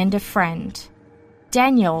boss and a friend.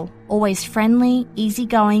 Daniel, always friendly,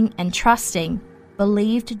 easygoing, and trusting,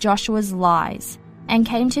 believed Joshua's lies and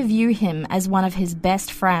came to view him as one of his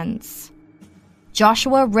best friends.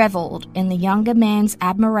 Joshua reveled in the younger man's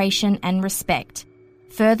admiration and respect,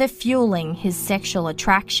 further fueling his sexual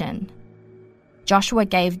attraction. Joshua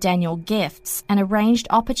gave Daniel gifts and arranged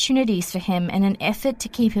opportunities for him in an effort to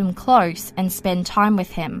keep him close and spend time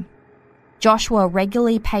with him. Joshua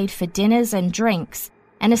regularly paid for dinners and drinks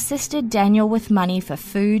and assisted Daniel with money for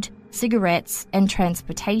food, cigarettes, and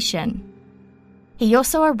transportation. He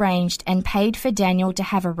also arranged and paid for Daniel to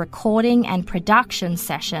have a recording and production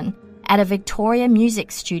session at a Victoria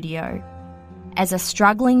music studio. As a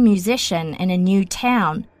struggling musician in a new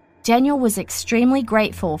town, Daniel was extremely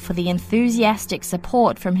grateful for the enthusiastic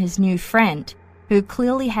support from his new friend, who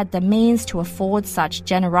clearly had the means to afford such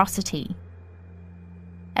generosity.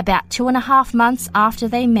 About 2.5 months after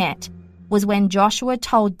they met, was when Joshua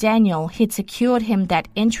told Daniel he'd secured him that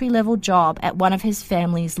entry-level job at one of his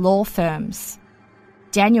family's law firms.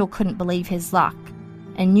 Daniel couldn't believe his luck.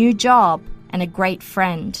 A new job and a great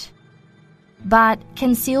friend. But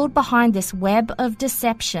concealed behind this web of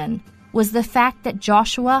deception was the fact that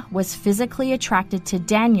Joshua was physically attracted to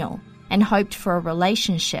Daniel and hoped for a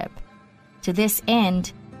relationship. To this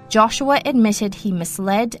end, Joshua admitted he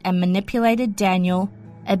misled and manipulated Daniel,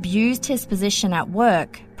 abused his position at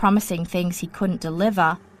work, promising things he couldn't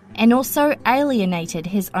deliver, and also alienated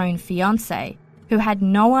his own fiancée, who had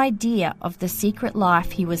no idea of the secret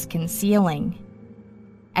life he was concealing.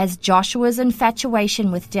 As Joshua's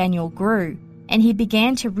infatuation with Daniel grew, and he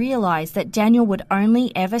began to realize that Daniel would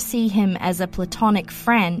only ever see him as a platonic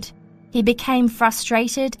friend, he became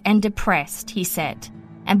frustrated and depressed, he said,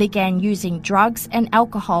 and began using drugs and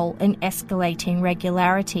alcohol in escalating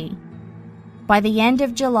regularity. By the end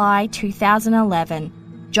of July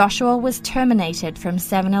 2011, Joshua was terminated from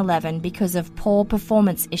 7-Eleven because of poor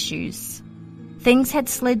performance issues. Things had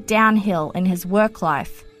slid downhill in his work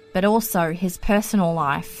life, but also his personal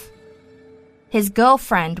life. His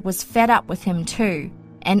girlfriend was fed up with him too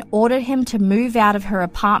and ordered him to move out of her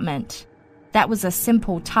apartment. That was a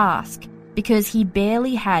simple task because he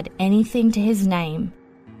barely had anything to his name,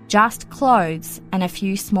 just clothes and a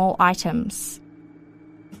few small items.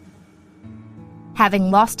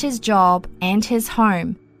 Having lost his job and his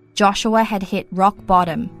home, Joshua had hit rock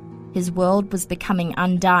bottom. His world was becoming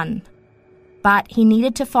undone. But he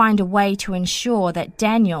needed to find a way to ensure that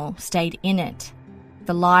Daniel stayed in it.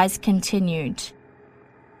 The lies continued.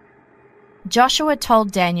 Joshua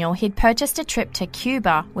told Daniel he'd purchased a trip to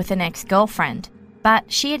Cuba with an ex-girlfriend,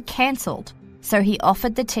 but she had cancelled, so he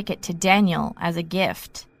offered the ticket to Daniel as a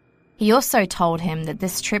gift. He also told him that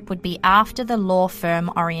this trip would be after the law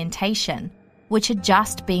firm orientation, which had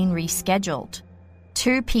just been rescheduled.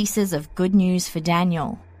 2 pieces of good news for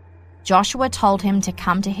Daniel. Joshua told him to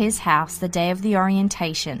come to his house the day of the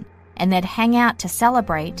orientation and they'd hang out to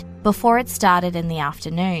celebrate before it started in the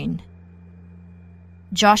afternoon.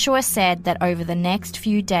 Joshua said that over the next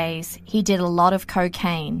few days he did a lot of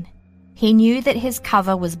cocaine. He knew that his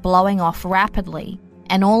cover was blowing off rapidly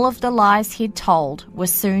and all of the lies he'd told were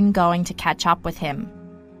soon going to catch up with him.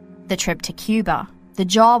 The trip to Cuba, the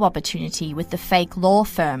job opportunity with the fake law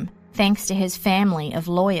firm, thanks to his family of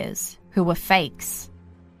lawyers who were fakes.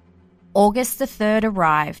 August the 3rd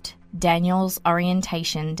arrived, Daniel's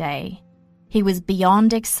orientation day. He was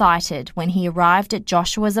beyond excited when he arrived at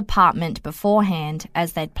Joshua's apartment beforehand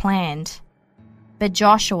as they'd planned. But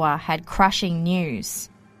Joshua had crushing news.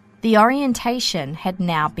 The orientation had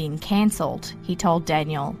now been cancelled, he told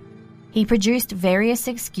Daniel. He produced various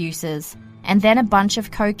excuses and then a bunch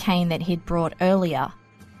of cocaine that he'd brought earlier,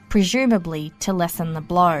 presumably to lessen the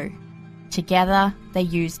blow. Together, they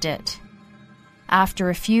used it. After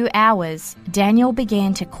a few hours, Daniel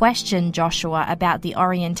began to question Joshua about the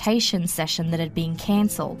orientation session that had been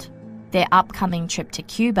cancelled, their upcoming trip to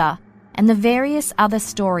Cuba, and the various other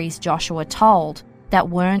stories Joshua told that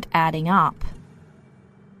weren't adding up.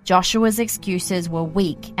 Joshua's excuses were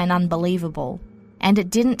weak and unbelievable, and it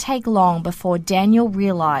didn't take long before Daniel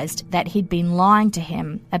realized that he'd been lying to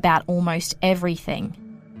him about almost everything.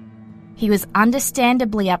 He was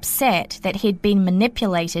understandably upset that he'd been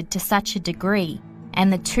manipulated to such a degree,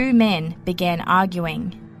 and the 2 men began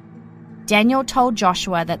arguing. Daniel told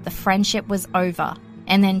Joshua that the friendship was over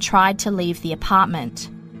and then tried to leave the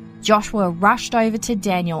apartment. Joshua rushed over to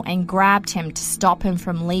Daniel and grabbed him to stop him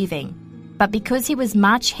from leaving, but because he was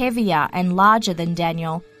much heavier and larger than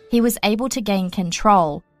Daniel, he was able to gain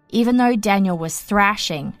control, even though Daniel was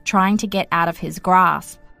thrashing, trying to get out of his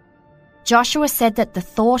grasp. Joshua said that the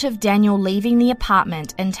thought of Daniel leaving the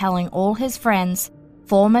apartment and telling all his friends,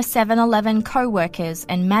 former 7-Eleven co-workers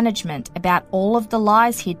and management about all of the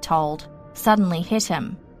lies he'd told suddenly hit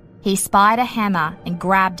him. He spied a hammer and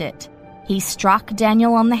grabbed it. He struck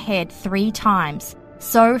Daniel on the head 3 times,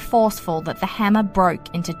 so forceful that the hammer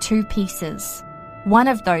broke into 2 pieces. One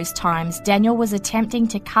of those times, Daniel was attempting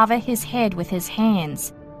to cover his head with his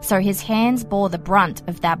hands, so his hands bore the brunt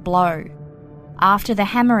of that blow. After the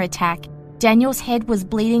hammer attack, Daniel's head was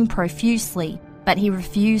bleeding profusely, but he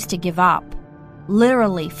refused to give up.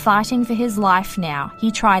 Literally fighting for his life now, he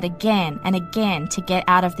tried again and again to get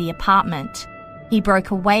out of the apartment. He broke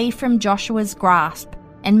away from Joshua's grasp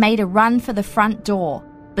and made a run for the front door,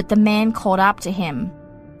 but the man caught up to him.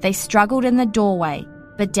 They struggled in the doorway,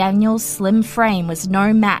 but Daniel's slim frame was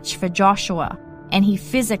no match for Joshua, and he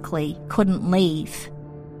physically couldn't leave.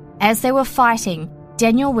 As they were fighting,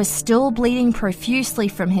 Daniel was still bleeding profusely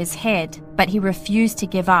from his head, but he refused to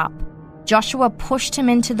give up. Joshua pushed him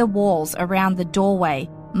into the walls around the doorway,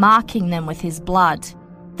 marking them with his blood.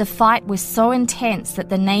 The fight was so intense that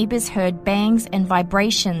the neighbors heard bangs and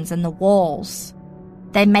vibrations in the walls.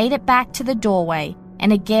 They made it back to the doorway,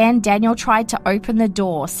 and again Daniel tried to open the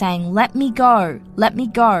door, saying, "Let me go,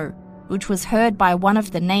 which was heard by one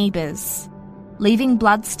of the neighbors. Leaving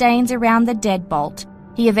bloodstains around the deadbolt,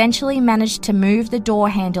 he eventually managed to move the door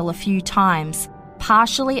handle a few times,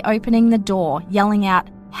 partially opening the door, yelling out,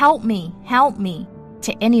 help me,"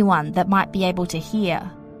 to anyone that might be able to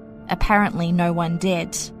hear. Apparently no one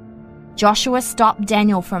did. Joshua stopped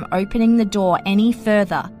Daniel from opening the door any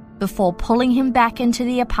further before pulling him back into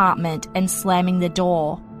the apartment and slamming the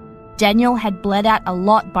door. Daniel had bled out a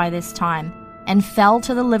lot by this time and fell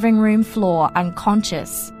to the living room floor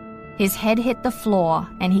unconscious. His head hit the floor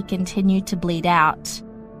and he continued to bleed out.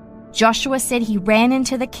 Joshua said he ran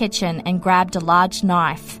into the kitchen and grabbed a large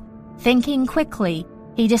knife. Thinking quickly,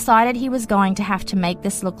 he decided he was going to have to make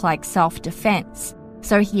this look like self-defense,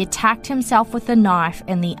 so he attacked himself with the knife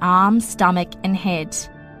in the arm, stomach, and head.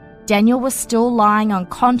 Daniel was still lying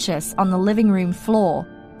unconscious on the living room floor,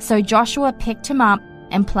 so Joshua picked him up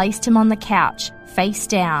and placed him on the couch, face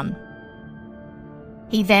down.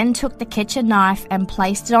 He then took the kitchen knife and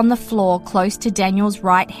placed it on the floor close to Daniel's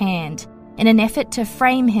right hand in an effort to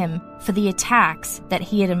frame him for the attacks that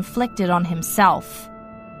he had inflicted on himself.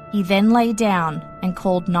 He then lay down and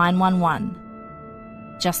called 911.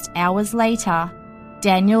 Just hours later,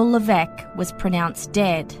 Daniel Levesque was pronounced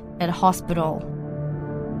dead at hospital.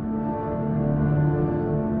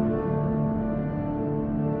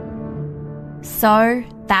 So,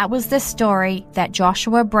 that was the story that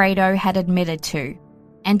Joshua Brado had admitted to.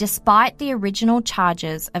 And despite the original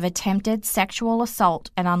charges of attempted sexual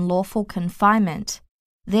assault and unlawful confinement,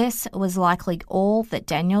 this was likely all that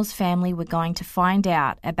Daniel's family were going to find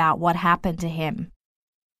out about what happened to him.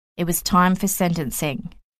 It was time for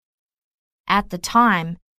sentencing. At the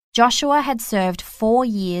time, Joshua had served 4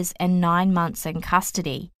 years and 9 months in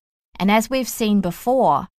custody, and as we've seen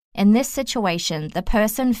before, in this situation, the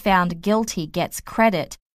person found guilty gets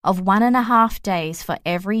credit of 1.5 days for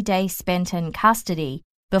every day spent in custody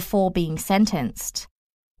before being sentenced.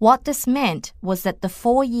 What this meant was that the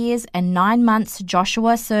 4 years and 9 months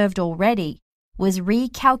Joshua served already was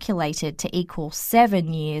recalculated to equal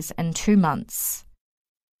 7 years and 2 months.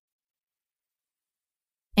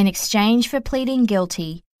 In exchange for pleading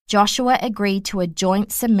guilty, Joshua agreed to a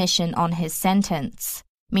joint submission on his sentence,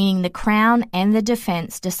 meaning the Crown and the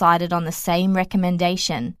defense decided on the same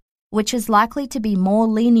recommendation, which is likely to be more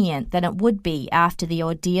lenient than it would be after the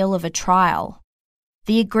ordeal of a trial.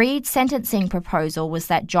 The agreed sentencing proposal was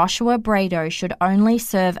that Joshua Brado should only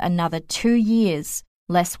serve another 2 years,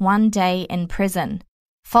 less 1 day in prison,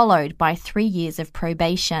 followed by 3 years of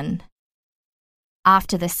probation.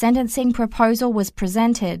 After the sentencing proposal was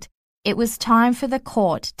presented, it was time for the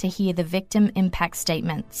court to hear the victim impact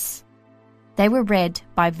statements. They were read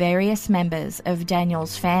by various members of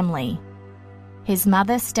Daniel's family. His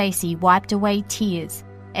mother, Stacy, wiped away tears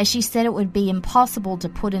as she said it would be impossible to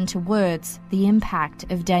put into words the impact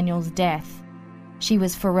of Daniel's death. She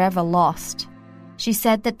was forever lost. She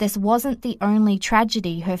said that this wasn't the only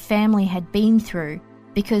tragedy her family had been through,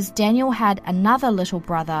 because Daniel had another little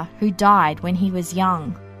brother who died when he was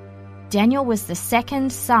young. Daniel was the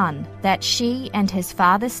second son that she and his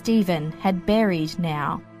father Stephen had buried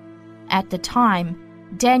now. At the time,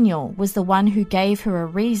 Daniel was the one who gave her a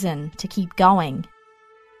reason to keep going.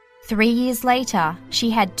 3 years later,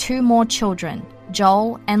 she had 2 more children,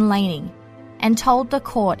 Joel and Lainey, and told the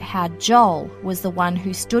court how Joel was the one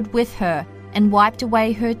who stood with her and wiped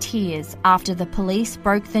away her tears after the police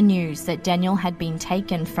broke the news that Daniel had been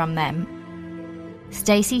taken from them.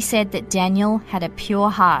 Stacy said that Daniel had a pure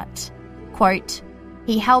heart. Quote,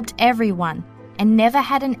 "He helped everyone and never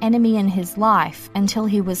had an enemy in his life until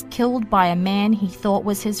he was killed by a man he thought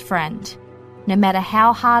was his friend. No matter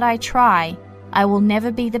how hard I try, I will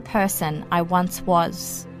never be the person I once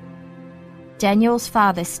was." Daniel's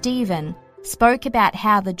father, Stephen, spoke about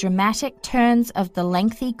how the dramatic turns of the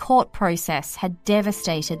lengthy court process had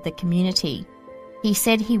devastated the community. He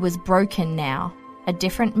said he was broken now, a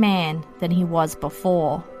different man than he was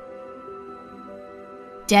before.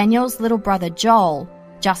 Daniel's little brother Joel,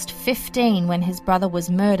 just 15 when his brother was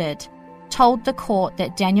murdered, told the court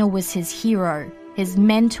that Daniel was his hero, his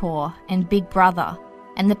mentor and big brother,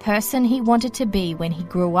 and the person he wanted to be when he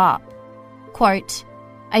grew up. Quote,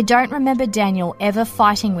 "I don't remember Daniel ever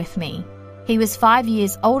fighting with me. He was 5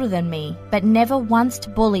 years older than me, but never once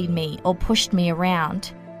bullied me or pushed me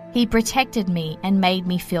around. He protected me and made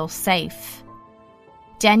me feel safe."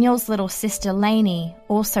 Daniel's little sister Lainey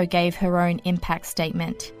also gave her own impact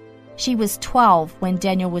statement. She was 12 when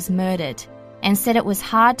Daniel was murdered, and said it was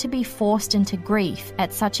hard to be forced into grief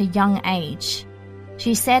at such a young age.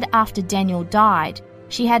 She said after Daniel died,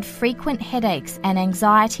 she had frequent headaches and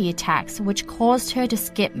anxiety attacks which caused her to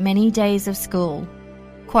skip many days of school.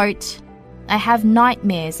 Quote, "I have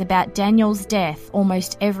nightmares about Daniel's death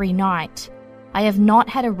almost every night. I have not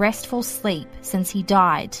had a restful sleep since he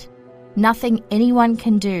died. Nothing anyone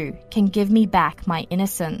can do can give me back my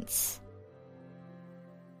innocence."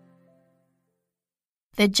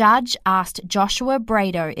 The judge asked Joshua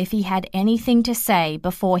Brado if he had anything to say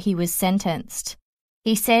before he was sentenced.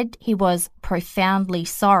 He said he was profoundly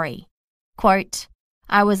sorry. Quote,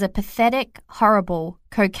 "I was a pathetic, horrible,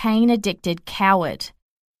 cocaine-addicted coward.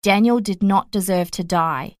 Daniel did not deserve to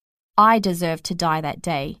die. I deserved to die that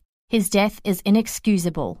day. His death is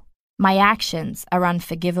inexcusable. My actions are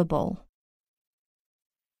unforgivable."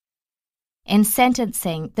 In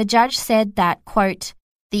sentencing, the judge said that, quote,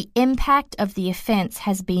 "The impact of the offence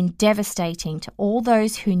has been devastating to all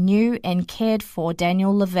those who knew and cared for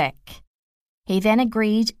Daniel Levesque." He then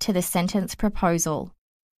agreed to the sentence proposal.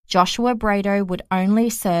 Joshua Brado would only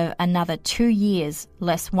serve another 2 years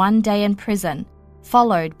less 1 day in prison,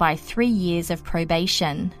 followed by 3 years of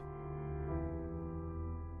probation.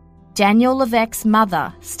 Daniel Levesque's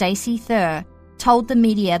mother, Stacey Thur, told the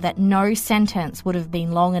media that no sentence would have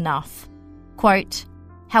been long enough. Quote,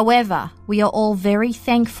 "However, we are all very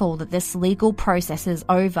thankful that this legal process is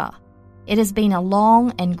over. It has been a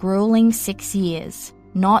long and grueling 6 years,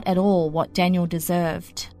 not at all what Daniel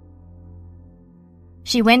deserved."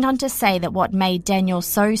 She went on to say that what made Daniel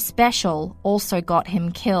so special also got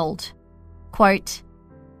him killed. Quote,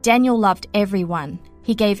 "Daniel loved everyone.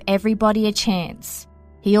 He gave everybody a chance.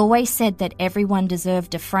 He always said that everyone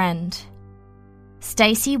deserved a friend."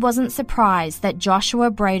 Stacey wasn't surprised that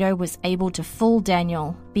Joshua Brado was able to fool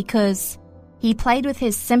Daniel because he played with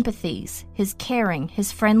his sympathies, his caring,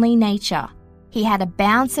 his friendly nature. He had a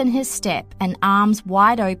bounce in his step and arms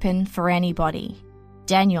wide open for anybody.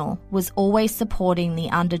 Daniel was always supporting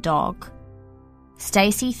the underdog.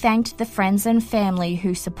 Stacey thanked the friends and family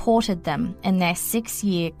who supported them in their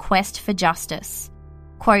 6-year quest for justice.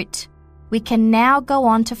 Quote, "We can now go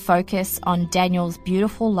on to focus on Daniel's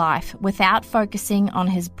beautiful life without focusing on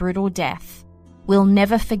his brutal death. We'll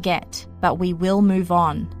never forget, but we will move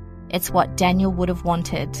on. It's what Daniel would have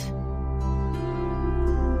wanted."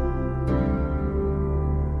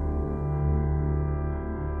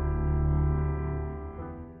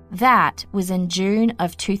 That was in June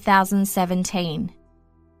of 2017.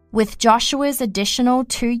 With Joshua's additional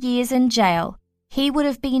 2 years in jail, he would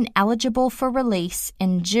have been eligible for release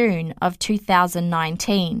in June of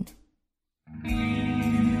 2019.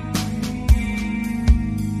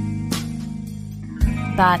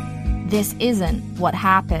 But this isn't what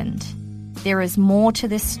happened. There is more to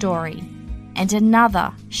this story, and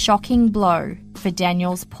another shocking blow for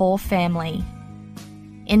Daniel's poor family.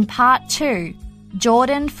 In part 2,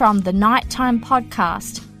 Jordan from the Nighttime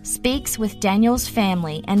podcast speaks with Daniel's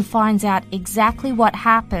family and finds out exactly what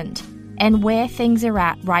happened and where things are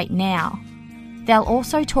at right now. They'll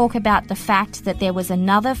also talk about the fact that there was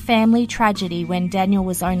another family tragedy when Daniel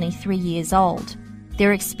was only 3 years old,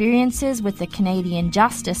 their experiences with the Canadian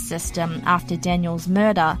justice system after Daniel's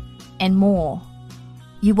murder, and more.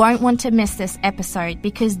 You won't want to miss this episode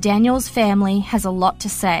because Daniel's family has a lot to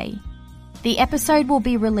say. The episode will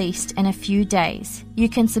be released in a few days. You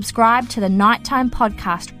can subscribe to the Nighttime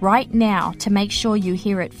podcast right now to make sure you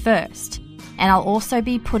hear it first, and I'll also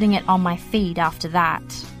be putting it on my feed after that.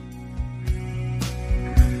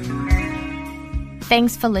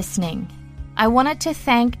 Thanks for listening. I wanted to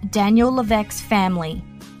thank Daniel Levesque's family,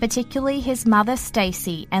 particularly his mother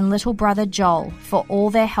Stacey and little brother Joel, for all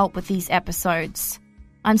their help with these episodes.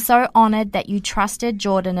 I'm so honoured that you trusted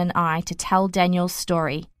Jordan and I to tell Daniel's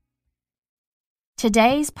story.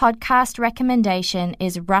 Today's podcast recommendation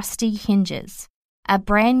is Rusty Hinges, a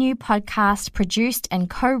brand new podcast produced and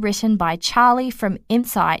co-written by Charlie from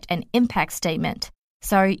Insight and Impact Statement,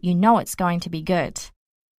 so you know it's going to be good.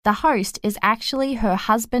 The host is actually her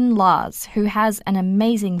husband Lars, who has an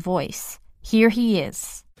amazing voice. Here he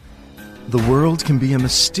is. The world can be a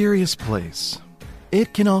mysterious place.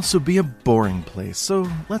 It can also be a boring place, so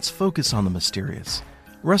let's focus on the mysterious.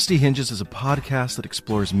 Rusty Hinges is a podcast that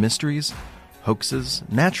explores mysteries, hoaxes,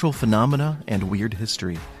 natural phenomena, and weird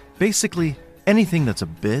history. Basically, anything that's a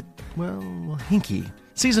bit, well, hinky.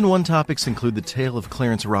 Season 1 topics include the tale of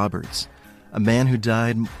Clarence Roberts, a man who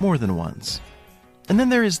died more than once. And then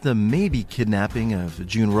there is the maybe kidnapping of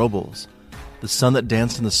June Robles, the sun that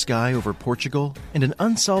danced in the sky over Portugal, and an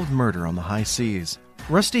unsolved murder on the high seas.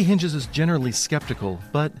 Rusty Hinges is generally skeptical,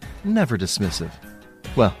 but never dismissive.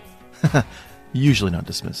 Well, usually not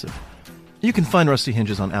dismissive. You can find Rusty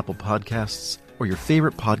Hinges on Apple Podcasts or your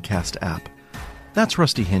favorite podcast app. That's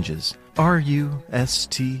Rusty Hinges.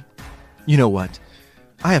 R-U-S-T. You know what?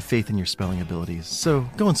 I have faith in your spelling abilities, so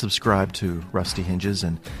go and subscribe to Rusty Hinges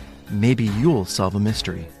and maybe you'll solve a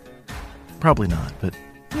mystery. Probably not, but,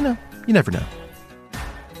 you never know.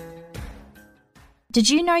 Did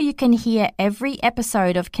you know you can hear every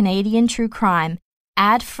episode of Canadian True Crime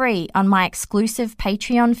ad-free on my exclusive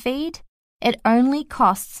Patreon feed? It only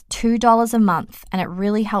costs $2 a month and it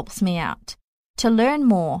really helps me out. To learn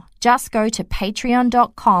more, just go to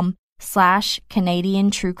patreon.com/Canadian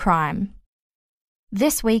True Crime.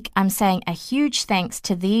 This week, I'm saying a huge thanks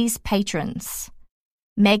to these patrons: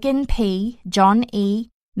 Megan P., John E.,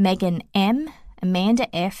 Megan M., Amanda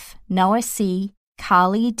F., Noah C.,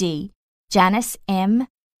 Carly D., Janice M.,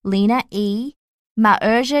 Lena E.,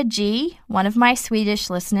 Maurja G., one of my Swedish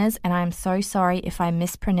listeners, and I'm so sorry if I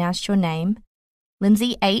mispronounced your name,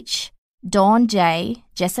 Lindsay H., Dawn J.,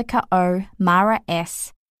 Jessica O., Mara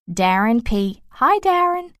S., Darren P., hi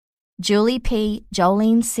Darren, Julie P.,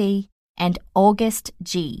 Jolene C., and August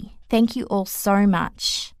G. Thank you all so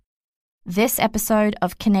much. This episode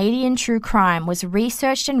of Canadian True Crime was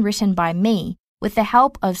researched and written by me with the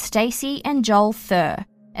help of Stacey and Joel Thur,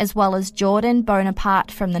 as well as Jordan Bonaparte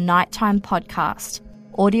from the Nighttime Podcast.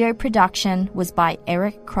 Audio production was by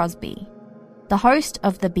Eric Crosby. The host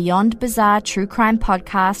of the Beyond Bizarre True Crime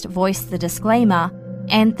podcast voiced the disclaimer,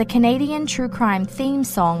 and the Canadian True Crime theme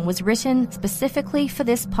song was written specifically for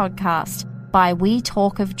this podcast by We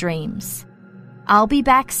Talk of Dreams. I'll be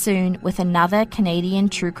back soon with another Canadian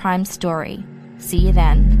True Crime story. See you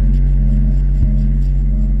then.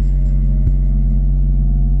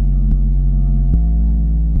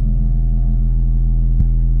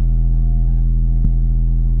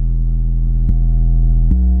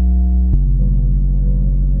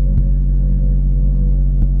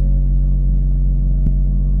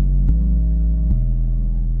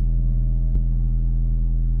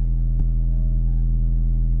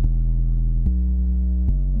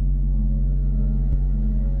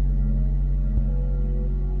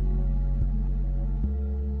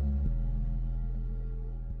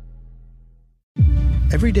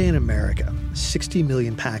 Every day in America, 60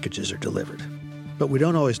 million packages are delivered, but we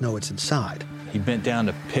don't always know what's inside. He bent down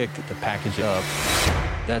to pick the package up.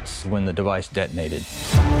 That's when the device detonated.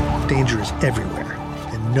 Danger is everywhere,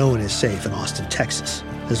 and no one is safe in Austin, Texas,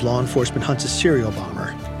 as law enforcement hunts a serial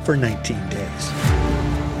bomber for 19 days.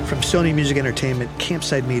 From Sony Music Entertainment,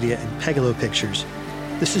 Campside Media, and Pegalo Pictures,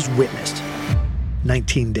 this is Witnessed.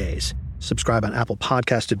 19 Days. Subscribe on Apple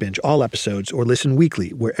Podcasts to binge all episodes or listen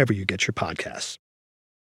weekly wherever you get your podcasts.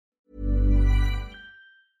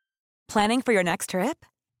 Planning for your next trip?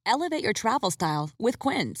 Elevate your travel style with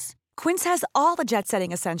Quince. Quince has all the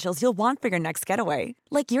jet-setting essentials you'll want for your next getaway,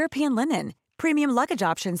 like European linen, premium luggage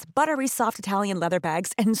options, buttery soft Italian leather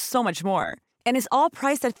bags, and so much more. And is all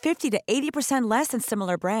priced at 50 to 80% less than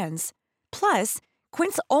similar brands. Plus,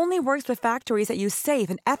 Quince only works with factories that use safe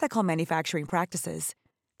and ethical manufacturing practices.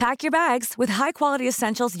 Pack your bags with high-quality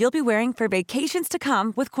essentials you'll be wearing for vacations to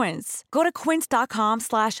come with Quince. Go to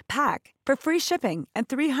quince.com/pack for free shipping and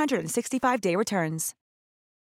 365-day returns.